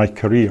through my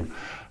career.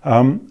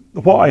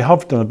 What I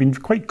have done, I've been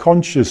quite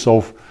conscious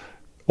of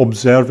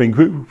observing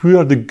who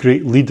are the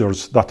great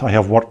leaders that I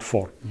have worked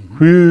for,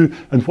 who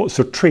and what's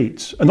their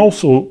traits, and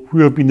also who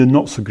have been the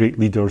not so great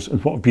leaders and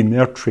what have been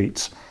their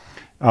traits.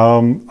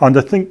 And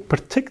I think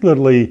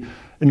particularly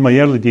in my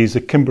early days,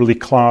 the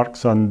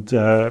Kimberly-Clarks and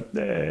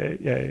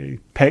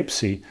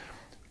Pepsi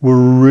were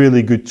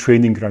really good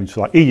training grounds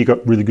for that. You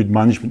got really good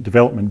management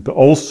development, but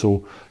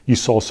also you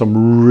saw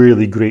some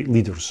really great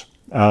leaders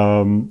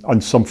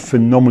and some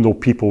phenomenal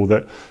people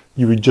that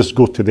you would just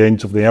go to the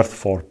ends of the earth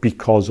for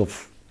because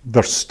of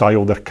their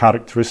style, their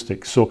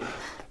characteristics. So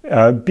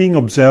being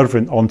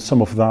observant on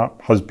some of that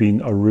has been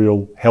a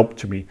real help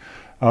to me.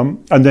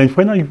 And then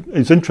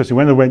it's interesting,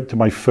 when I went to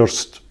my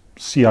first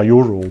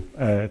CIO role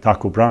at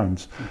ACCO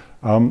Brands,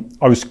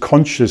 I was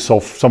conscious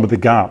of some of the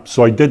gaps.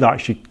 So I did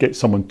actually get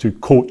someone to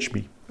coach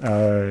me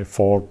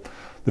for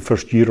the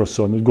first year or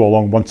so, and I'd go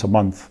along once a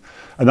month.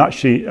 And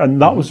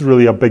that was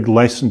really a big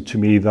lesson to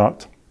me,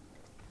 that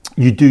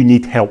you do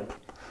need help.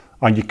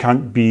 And you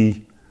can't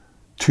be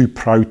too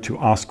proud to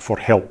ask for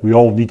help. We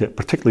all need it,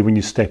 particularly when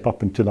you step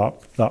up into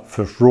that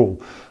first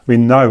role. I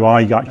mean, now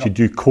I actually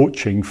do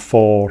coaching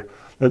for,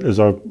 there's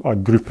a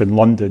group in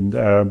London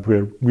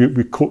where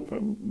we coach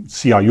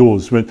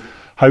CIOs with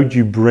how do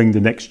you bring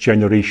the next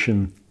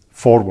generation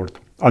forward.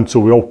 And so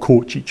we all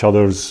coach each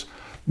other's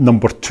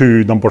number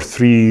 2, number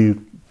 3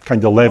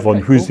 kind of level,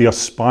 and who's the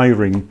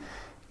aspiring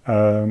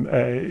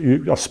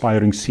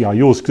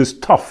CIOs, because it's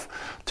tough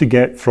to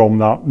get from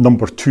that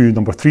number 2,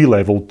 number 3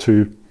 level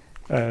to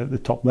the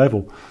top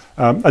level.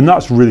 And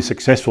that's really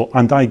successful,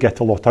 and I get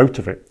a lot out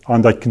of it.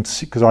 And I can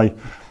see, because I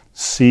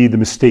see the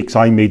mistakes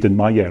I made in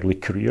my early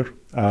career,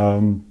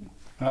 and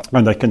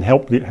I can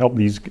help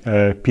these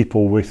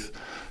people with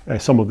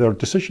some of their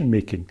decision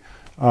making.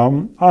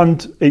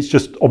 And it's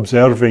just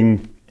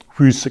observing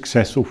who's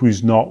successful,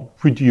 who's not,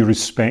 who do you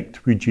respect,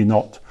 who do you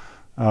not.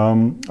 I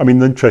mean,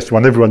 the interesting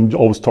one, everyone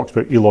always talks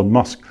about Elon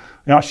Musk.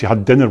 I actually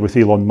had dinner with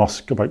Elon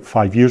Musk about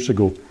 5 years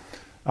ago,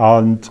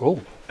 and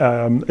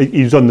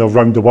he was on the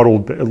Around the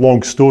World, a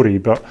long story,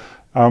 but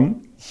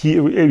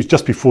it was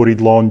just before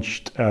he'd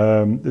launched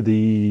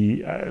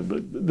the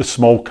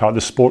small car,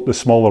 the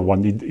smaller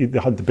one. They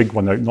had the big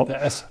one out, not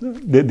the S.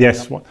 The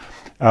S one.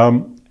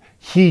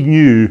 He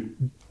knew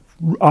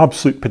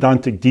absolute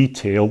pedantic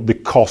detail, the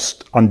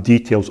cost and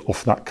details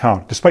of that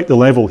car. Despite the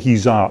level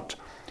he's at,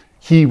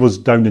 he was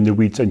down in the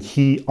weeds and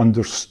he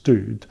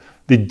understood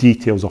the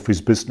details of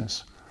his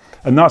business.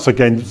 And that's,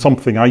 again,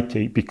 something I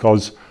take,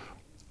 because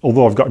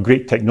although I've got a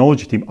great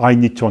technology team, I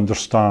need to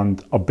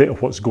understand a bit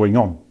of what's going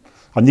on.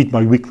 I need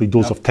my weekly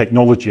dose of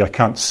technology. I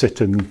can't sit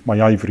in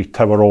my ivory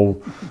tower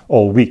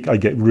all week. I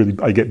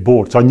get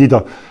bored. So I need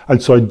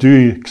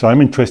because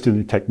I'm interested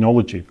in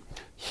technology.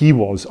 He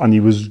was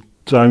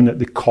down at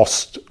the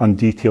cost and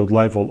detailed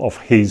level of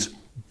his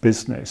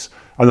business.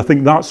 And I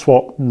think that's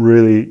what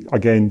really,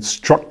 again,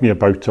 struck me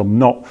about him.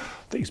 Not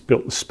that he's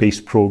built the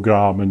space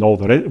program and all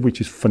that,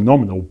 which is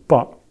phenomenal,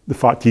 but the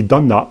fact he'd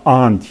done that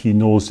and he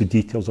knows the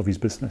details of his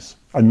business.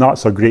 And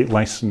that's a great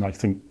lesson, I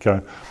think.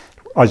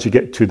 As you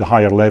get to the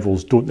higher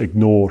levels, don't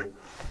ignore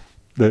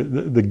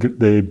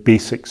the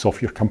basics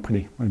of your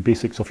company and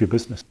basics of your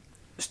business.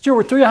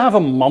 Stuart, do you have a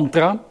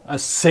mantra, a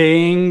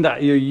saying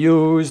that you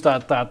use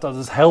that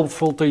is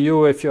helpful to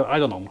you if you, I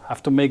don't know,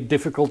 have to make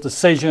difficult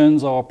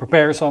decisions or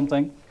prepare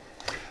something?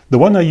 The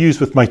one I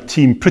use with my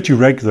team pretty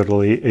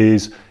regularly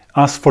is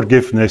ask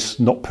forgiveness,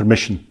 not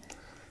permission.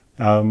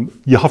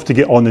 You have to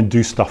get on and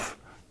do stuff.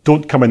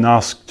 Don't come and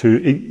ask to,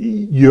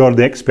 you are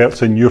the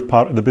experts in your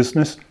part of the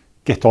business,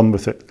 get on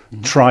with it,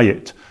 try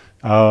it.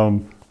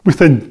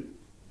 Within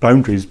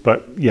boundaries,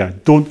 but yeah,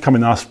 don't come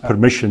and ask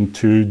permission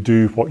to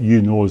do what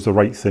you know is the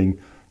right thing.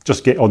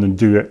 Just get on and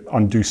do it,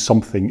 and do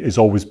something is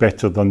always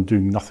better than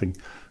doing nothing.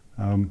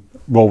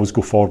 We'll always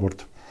go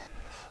forward.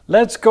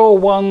 Let's go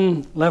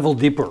one level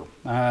deeper,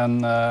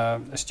 and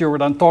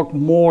Stuart, and talk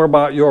more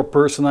about your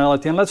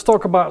personality, and let's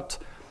talk about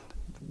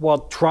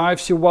what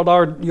drives you. What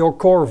are your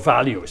core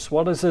values?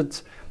 What is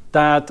it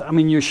that, I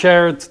mean, you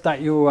shared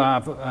that you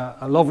have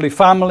a lovely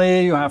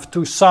family, you have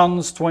 2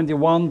 sons,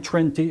 21,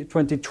 20,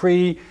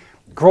 23,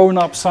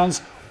 grown-up sons.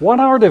 What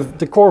are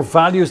the core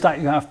values that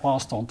you have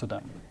passed on to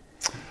them?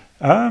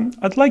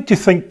 I'd like to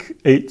think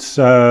it's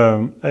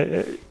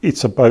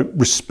about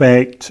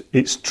respect,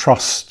 it's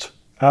trust.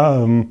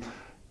 Do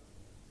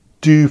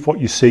what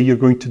you say you're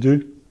going to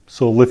do.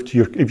 So live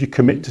to if you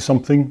commit to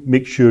something,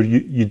 make sure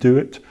you do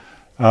it.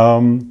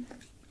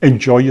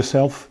 Enjoy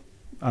yourself.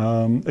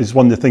 Is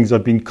one of the things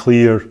I've been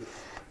clear.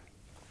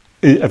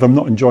 If I'm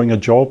not enjoying a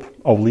job,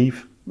 I'll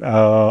leave.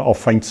 I'll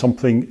find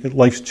something.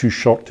 Life's too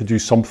short to do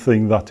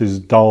something that is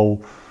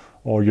dull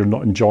or you're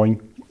not enjoying.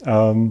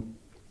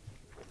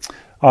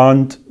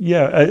 And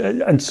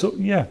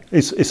yeah,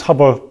 it's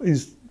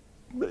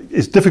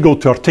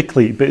difficult to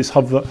articulate, but it's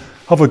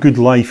have a good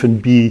life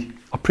and be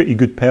a pretty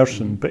good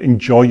person, but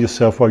enjoy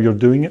yourself while you're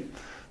doing it,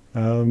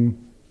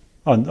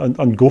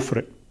 and go for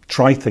it.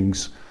 Try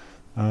things.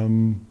 I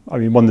mean,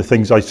 one of the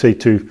things I say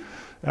to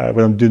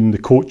when I'm doing the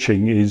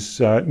coaching is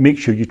make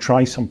sure you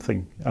try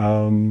something.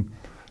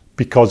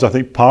 Because I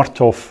think part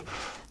of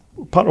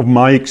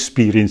my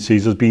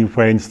experiences has been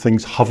when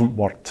things haven't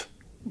worked,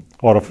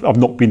 or I've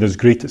not been as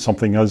great at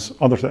something as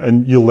others,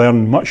 and you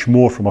learn much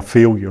more from a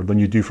failure than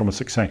you do from a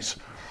success.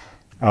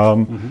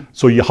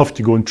 So you have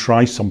to go and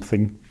try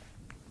something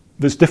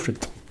that's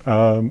different,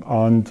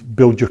 and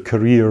build your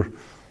career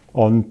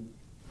on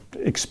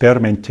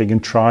experimenting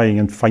and trying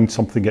and find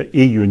something that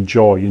A, you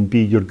enjoy, and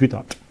B, you're good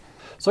at.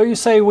 So you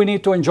say we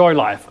need to enjoy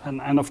life,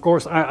 and of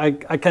course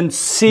I can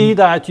see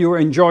that you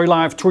enjoy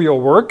life through your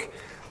work,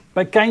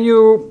 but can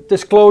you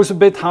disclose a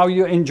bit how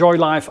you enjoy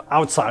life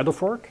outside of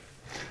work?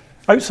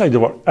 Outside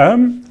of work,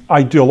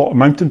 I do a lot of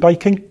mountain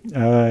biking.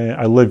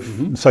 I live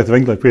in the south of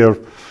England where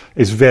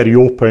it's very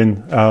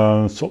open,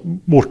 so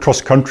more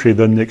cross-country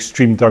than the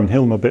extreme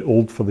downhill. I'm a bit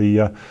old for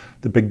the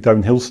big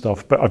downhill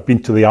stuff, but I've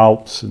been to the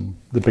Alps and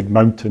the big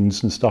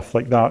mountains and stuff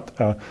like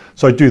that.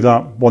 So I do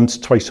that once,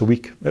 twice a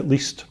week at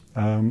least.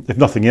 If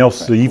nothing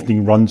else, the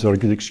evening runs are a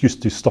good excuse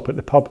to stop at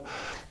the pub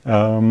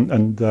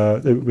and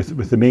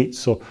with the mates.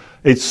 So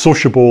it's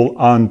sociable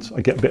and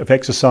I get a bit of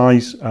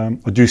exercise. I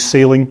do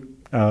sailing.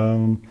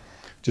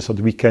 Just had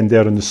the weekend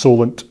there in the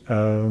Solent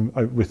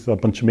out with a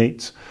bunch of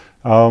mates.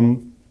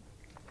 And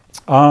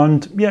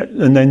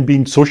then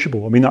being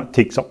sociable. I mean, that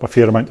takes up a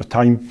fair amount of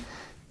time.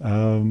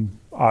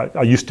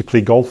 I used to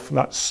play golf.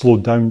 That's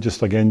slowed down,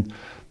 just again,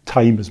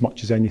 time as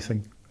much as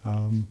anything.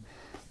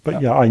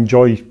 But I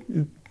enjoy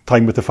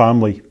time with the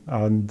family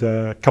and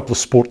a couple of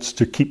sports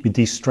to keep me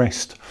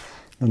de-stressed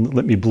and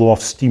let me blow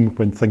off steam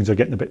when things are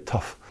getting a bit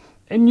tough.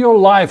 In your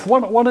life,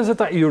 what is it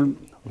that you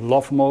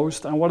love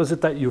most and what is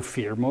it that you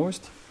fear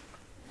most?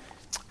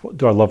 What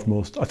do I love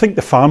most? I think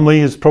the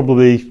family is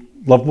probably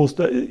love most.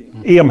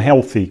 A, I'm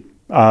healthy,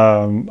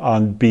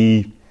 and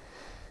B,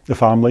 the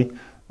family.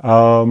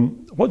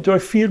 What do I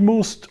fear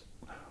most?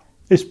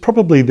 It's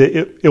probably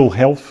the ill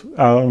health.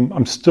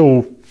 I'm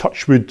still,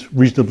 touch wood,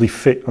 reasonably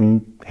fit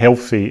and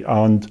healthy,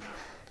 and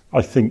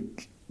I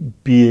think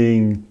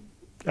being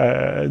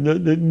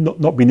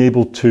not being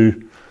able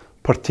to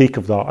partake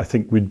of that, I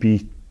think would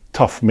be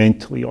tough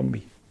mentally on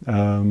me.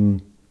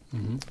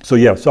 So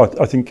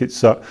I think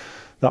it's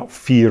that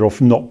fear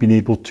of not being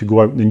able to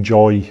go out and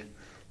enjoy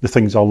the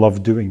things I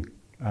love doing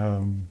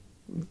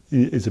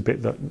is a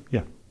bit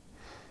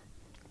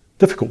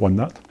difficult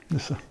one.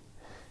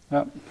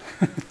 Yeah.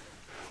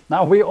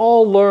 Now we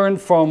all learn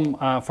from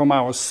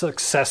our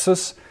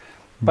successes,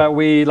 but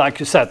we, like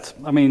you said,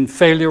 I mean,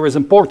 failure is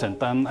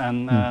important,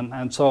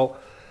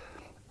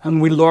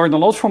 and we learn a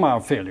lot from our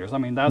failures. I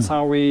mean, that's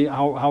how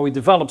we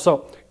develop.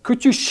 So,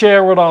 could you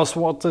share with us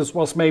what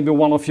was maybe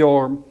one of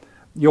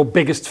your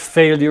biggest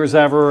failures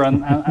ever,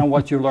 and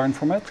what you learned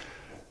from it?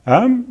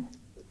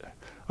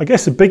 I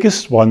guess the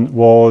biggest one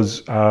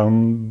was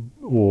long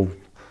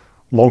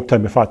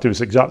time. In fact, it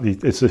was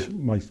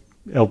my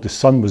eldest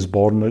son was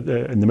born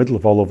in the middle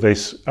of all of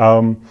this.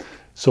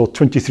 So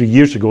 23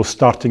 years ago,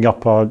 starting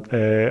up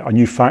a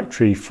new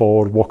factory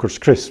for Walker's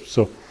Crisps.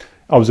 So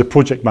I was a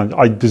project manager.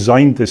 I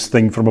designed this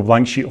thing from a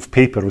blank sheet of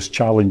paper. I was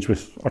challenged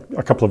with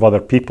a couple of other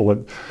people.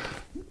 And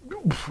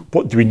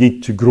what do we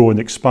need to grow and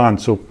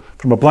expand? So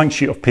from a blank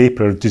sheet of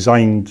paper,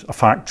 designed a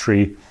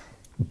factory,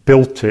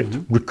 built it,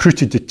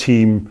 recruited the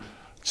team,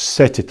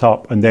 set it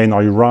up, and then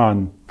I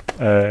ran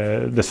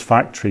this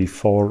factory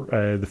for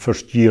the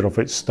first year of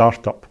its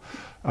startup.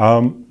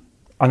 And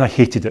I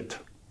hated it.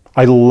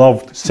 I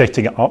loved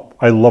setting it up.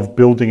 I loved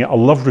building it. I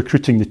loved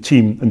recruiting the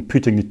team and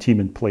putting the team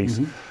in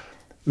place.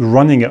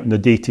 Running it on a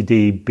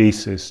day-to-day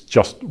basis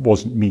just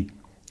wasn't me.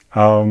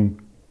 And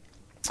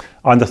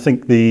I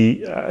think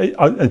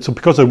and so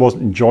because I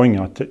wasn't enjoying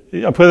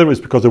it, whether it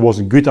was because I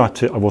wasn't good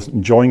at it, I wasn't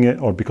enjoying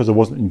it, or because I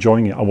wasn't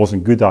enjoying it, I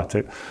wasn't good at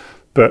it.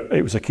 But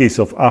it was a case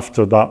of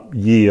after that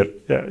year,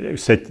 I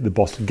said to the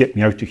boss, get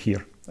me out of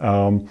here.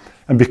 And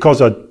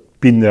because I'd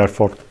been there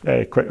for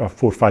quite 4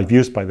 or 5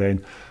 years by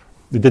then,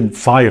 they didn't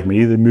fire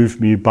me, they moved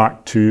me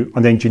back to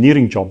an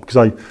engineering job because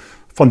I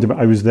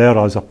was there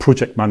as a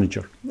project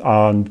manager.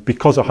 And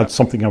because I had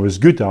something I was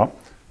good at,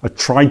 I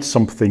tried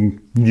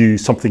something new,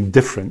 something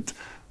different.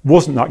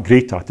 Wasn't that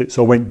great at it,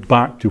 so I went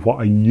back to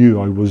what I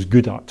knew I was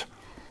good at,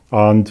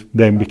 and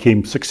then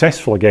became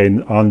successful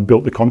again and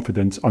built the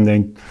confidence, and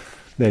then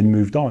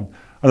moved on.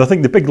 And I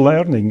think the big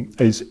learning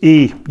is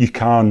A, you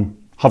can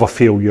have a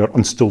failure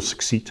and still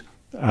succeed.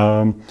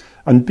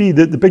 And B,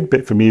 the big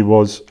bit for me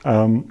was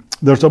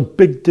there's a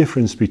big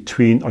difference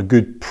between a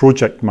good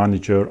project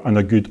manager and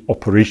a good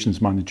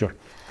operations manager.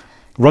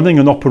 Running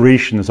an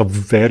operation is a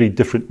very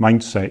different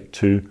mindset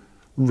to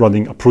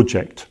running a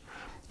project.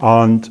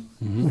 And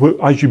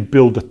as you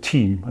build a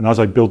team, and as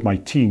I build my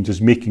teams, is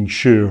making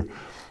sure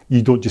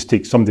you don't just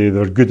take somebody that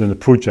are good in a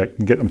project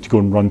and get them to go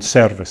and run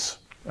service.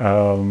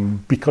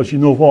 Because you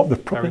know what, they're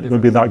probably going to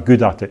be that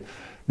good at it.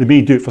 They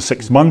may do it for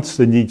 6 months,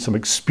 they need some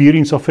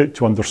experience of it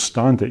to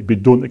understand it,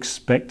 but don't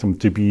expect them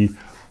to be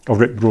a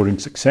rip-roaring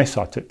success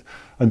at it.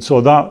 And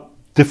so that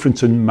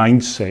difference in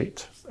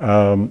mindset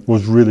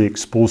was really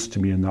exposed to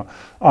me in that.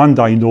 And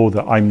I know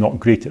that I'm not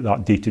great at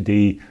that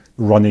day-to-day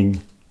running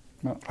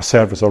a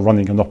service or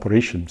running an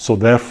operation. So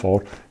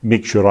therefore,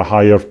 make sure I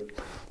hire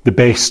the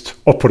best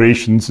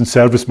operations and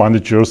service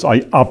managers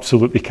I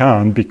absolutely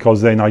can,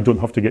 because then I don't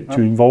have to get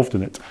too involved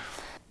in it.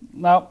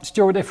 Now,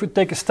 Stuart, if we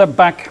take a step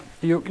back,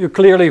 you're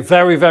clearly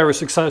very, very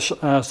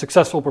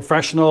successful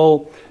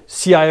professional,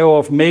 CIO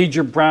of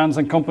major brands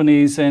and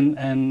companies in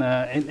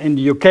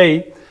the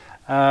UK.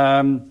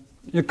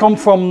 You come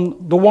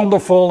from the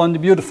wonderful and the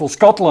beautiful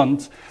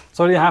Scotland,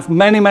 so you have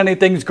many, many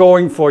things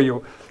going for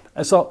you.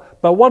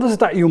 But what is it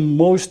that you're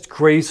most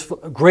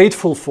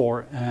grateful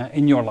for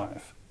in your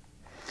life?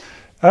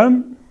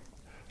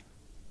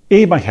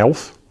 My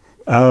health,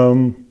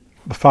 my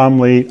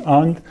family,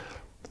 and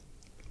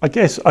I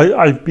guess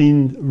I've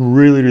been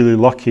really, really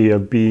lucky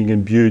of being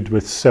imbued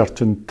with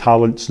certain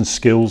talents and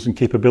skills and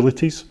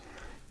capabilities.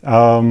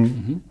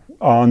 And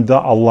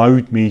that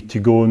allowed me to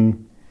go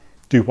and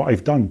do what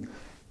I've done.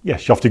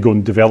 Yes, you have to go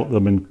and develop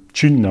them and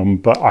tune them,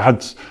 but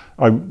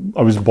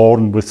I was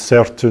born with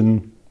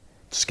certain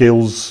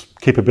skills,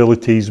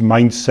 capabilities,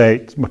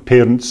 mindset. My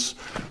parents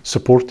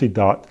supported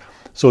that.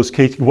 So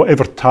it's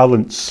whatever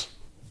talents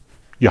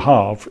you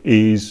have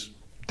is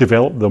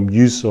develop them,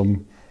 use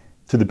them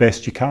to the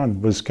best you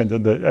can, was kind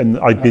of and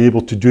I've been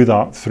able to do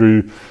that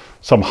through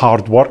some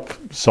hard work,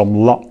 some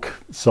luck,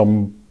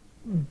 some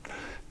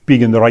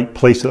being in the right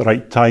place at the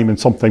right time, and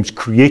sometimes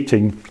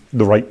creating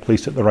the right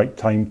place at the right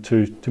time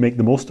to make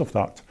the most of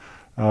that.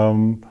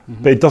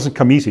 But it doesn't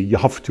come easy. You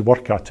have to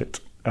work at it,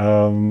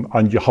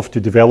 and you have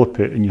to develop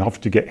it, and you have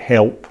to get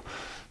help,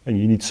 and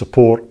you need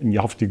support, and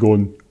you have to go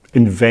and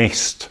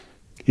invest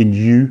in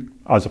you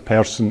as a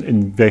person,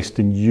 invest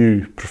in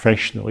you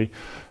professionally.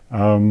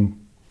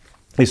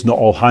 It's not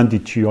all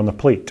handed to you on a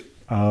plate,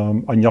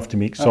 and you have to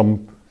make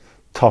some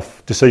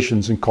tough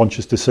decisions and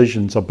conscious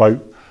decisions about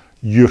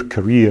your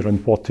career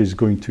and what is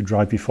going to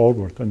drive you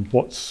forward and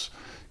what's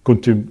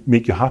going to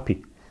make you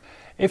happy.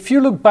 If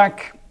you look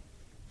back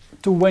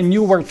to when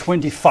you were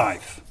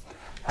 25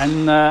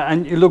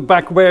 and you look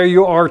back where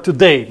you are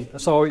today,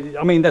 so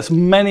I mean there's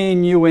many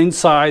new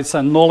insights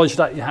and knowledge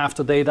that you have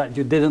today that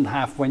you didn't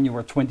have when you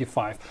were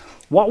 25.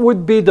 What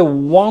would be the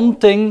one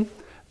thing,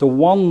 the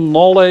one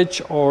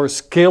knowledge or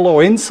skill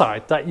or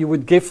insight that you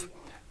would give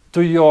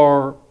to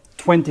your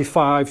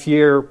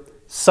 25-year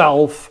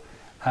self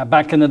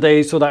back in the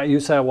day, so that you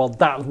say, well,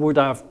 that would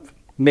have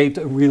made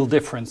a real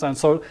difference? And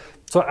so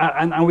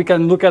we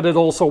can look at it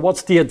also,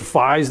 what's the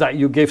advice that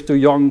you give to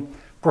young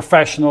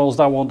professionals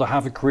that want to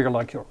have a career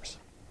like yours?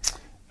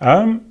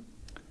 I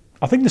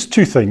think there's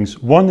two things.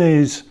 One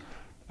is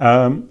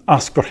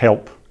ask for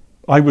help.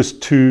 I was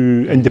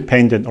too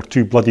independent or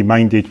too bloody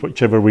minded,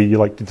 whichever way you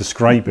like to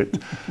describe it.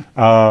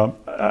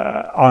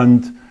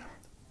 And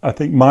I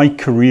think my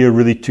career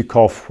really took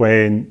off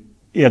when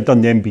I'd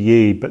done the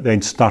MBA, but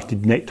then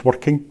started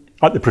networking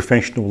at the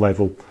professional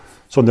level.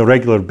 So on a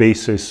regular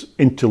basis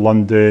into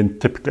London,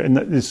 typically, and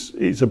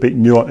it's a bit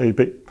new, a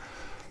bit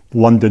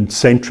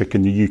London-centric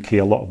in the UK,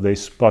 a lot of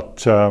this,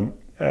 but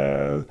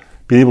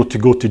being able to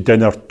go to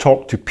dinner,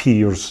 talk to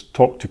peers,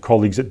 talk to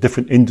colleagues at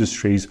different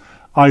industries,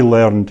 I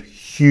learned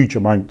huge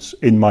amounts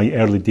in my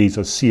early days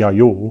as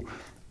CIO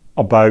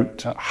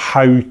about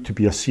how to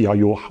be a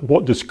CIO.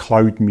 What does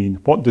cloud mean?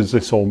 What does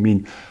this all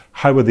mean?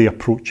 How are they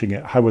approaching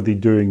it? How are they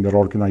doing their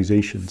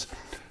organizations?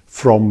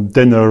 From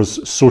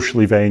dinners,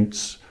 social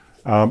events,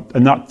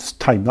 and that's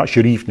time, that's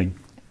your evening.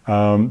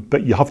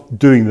 But you have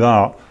doing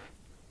that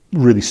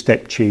really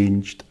step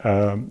changed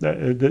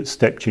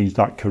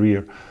that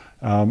career.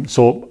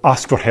 So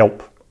ask for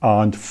help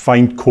and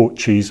find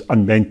coaches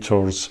and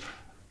mentors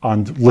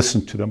and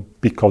listen to them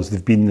because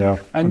they've been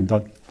there and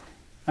done.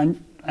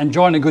 And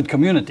join a good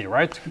community,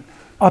 right?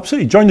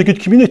 Absolutely, join a good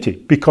community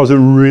because it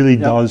really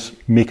does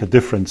make a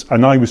difference.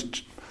 And I was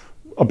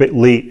a bit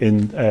late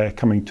in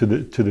coming to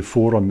the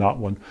fore on that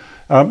one.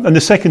 And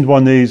the second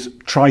one is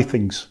try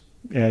things.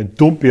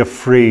 Don't be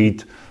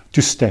afraid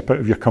to step out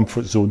of your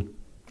comfort zone.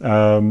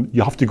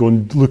 You have to go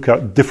and look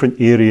at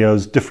different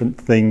areas, different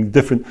things,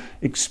 different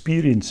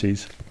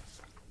experiences,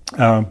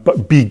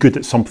 but be good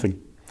at something.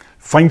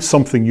 Find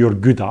something you're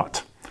good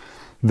at.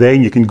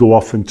 Then you can go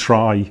off and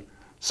try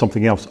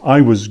something else. I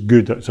was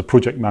good as a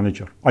project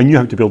manager. I knew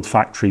how to build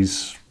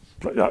factories,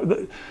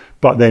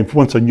 but then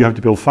once I knew how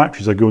to build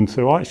factories, I go and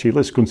say, well, actually,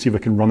 let's go and see if I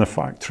can run a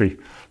factory.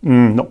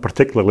 Not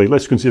particularly.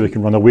 Let's go and see if I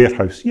can run a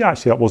warehouse. Yeah,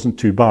 actually, that wasn't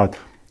too bad.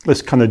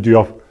 Let's kind of do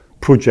a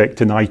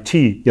project in IT.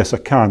 Yes, I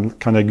can.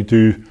 Can I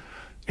do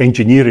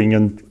engineering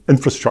and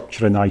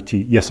infrastructure in IT?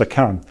 Yes, I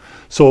can.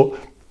 So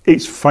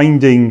it's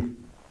finding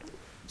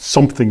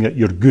something that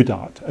you're good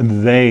at,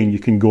 and then you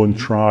can go and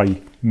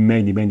try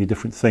many, many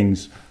different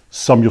things.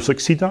 Some you'll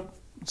succeed at,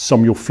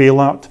 some you'll fail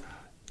at.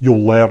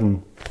 You'll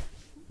learn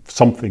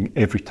something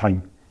every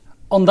time.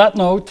 On that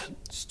note,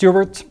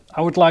 Stuart,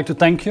 I would like to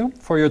thank you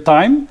for your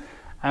time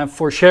and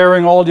for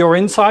sharing all your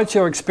insights,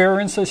 your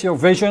experiences, your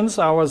visions.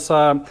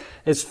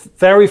 It's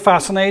very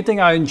fascinating.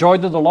 I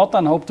enjoyed it a lot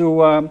and hope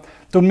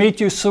to meet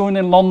you soon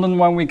in London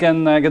when we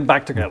can get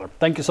back together.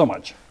 Thank you so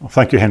much. Well,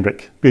 thank you,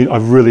 Henrik.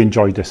 I've really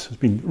enjoyed this. It's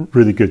been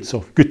really good.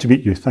 So good to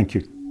meet you. Thank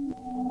you.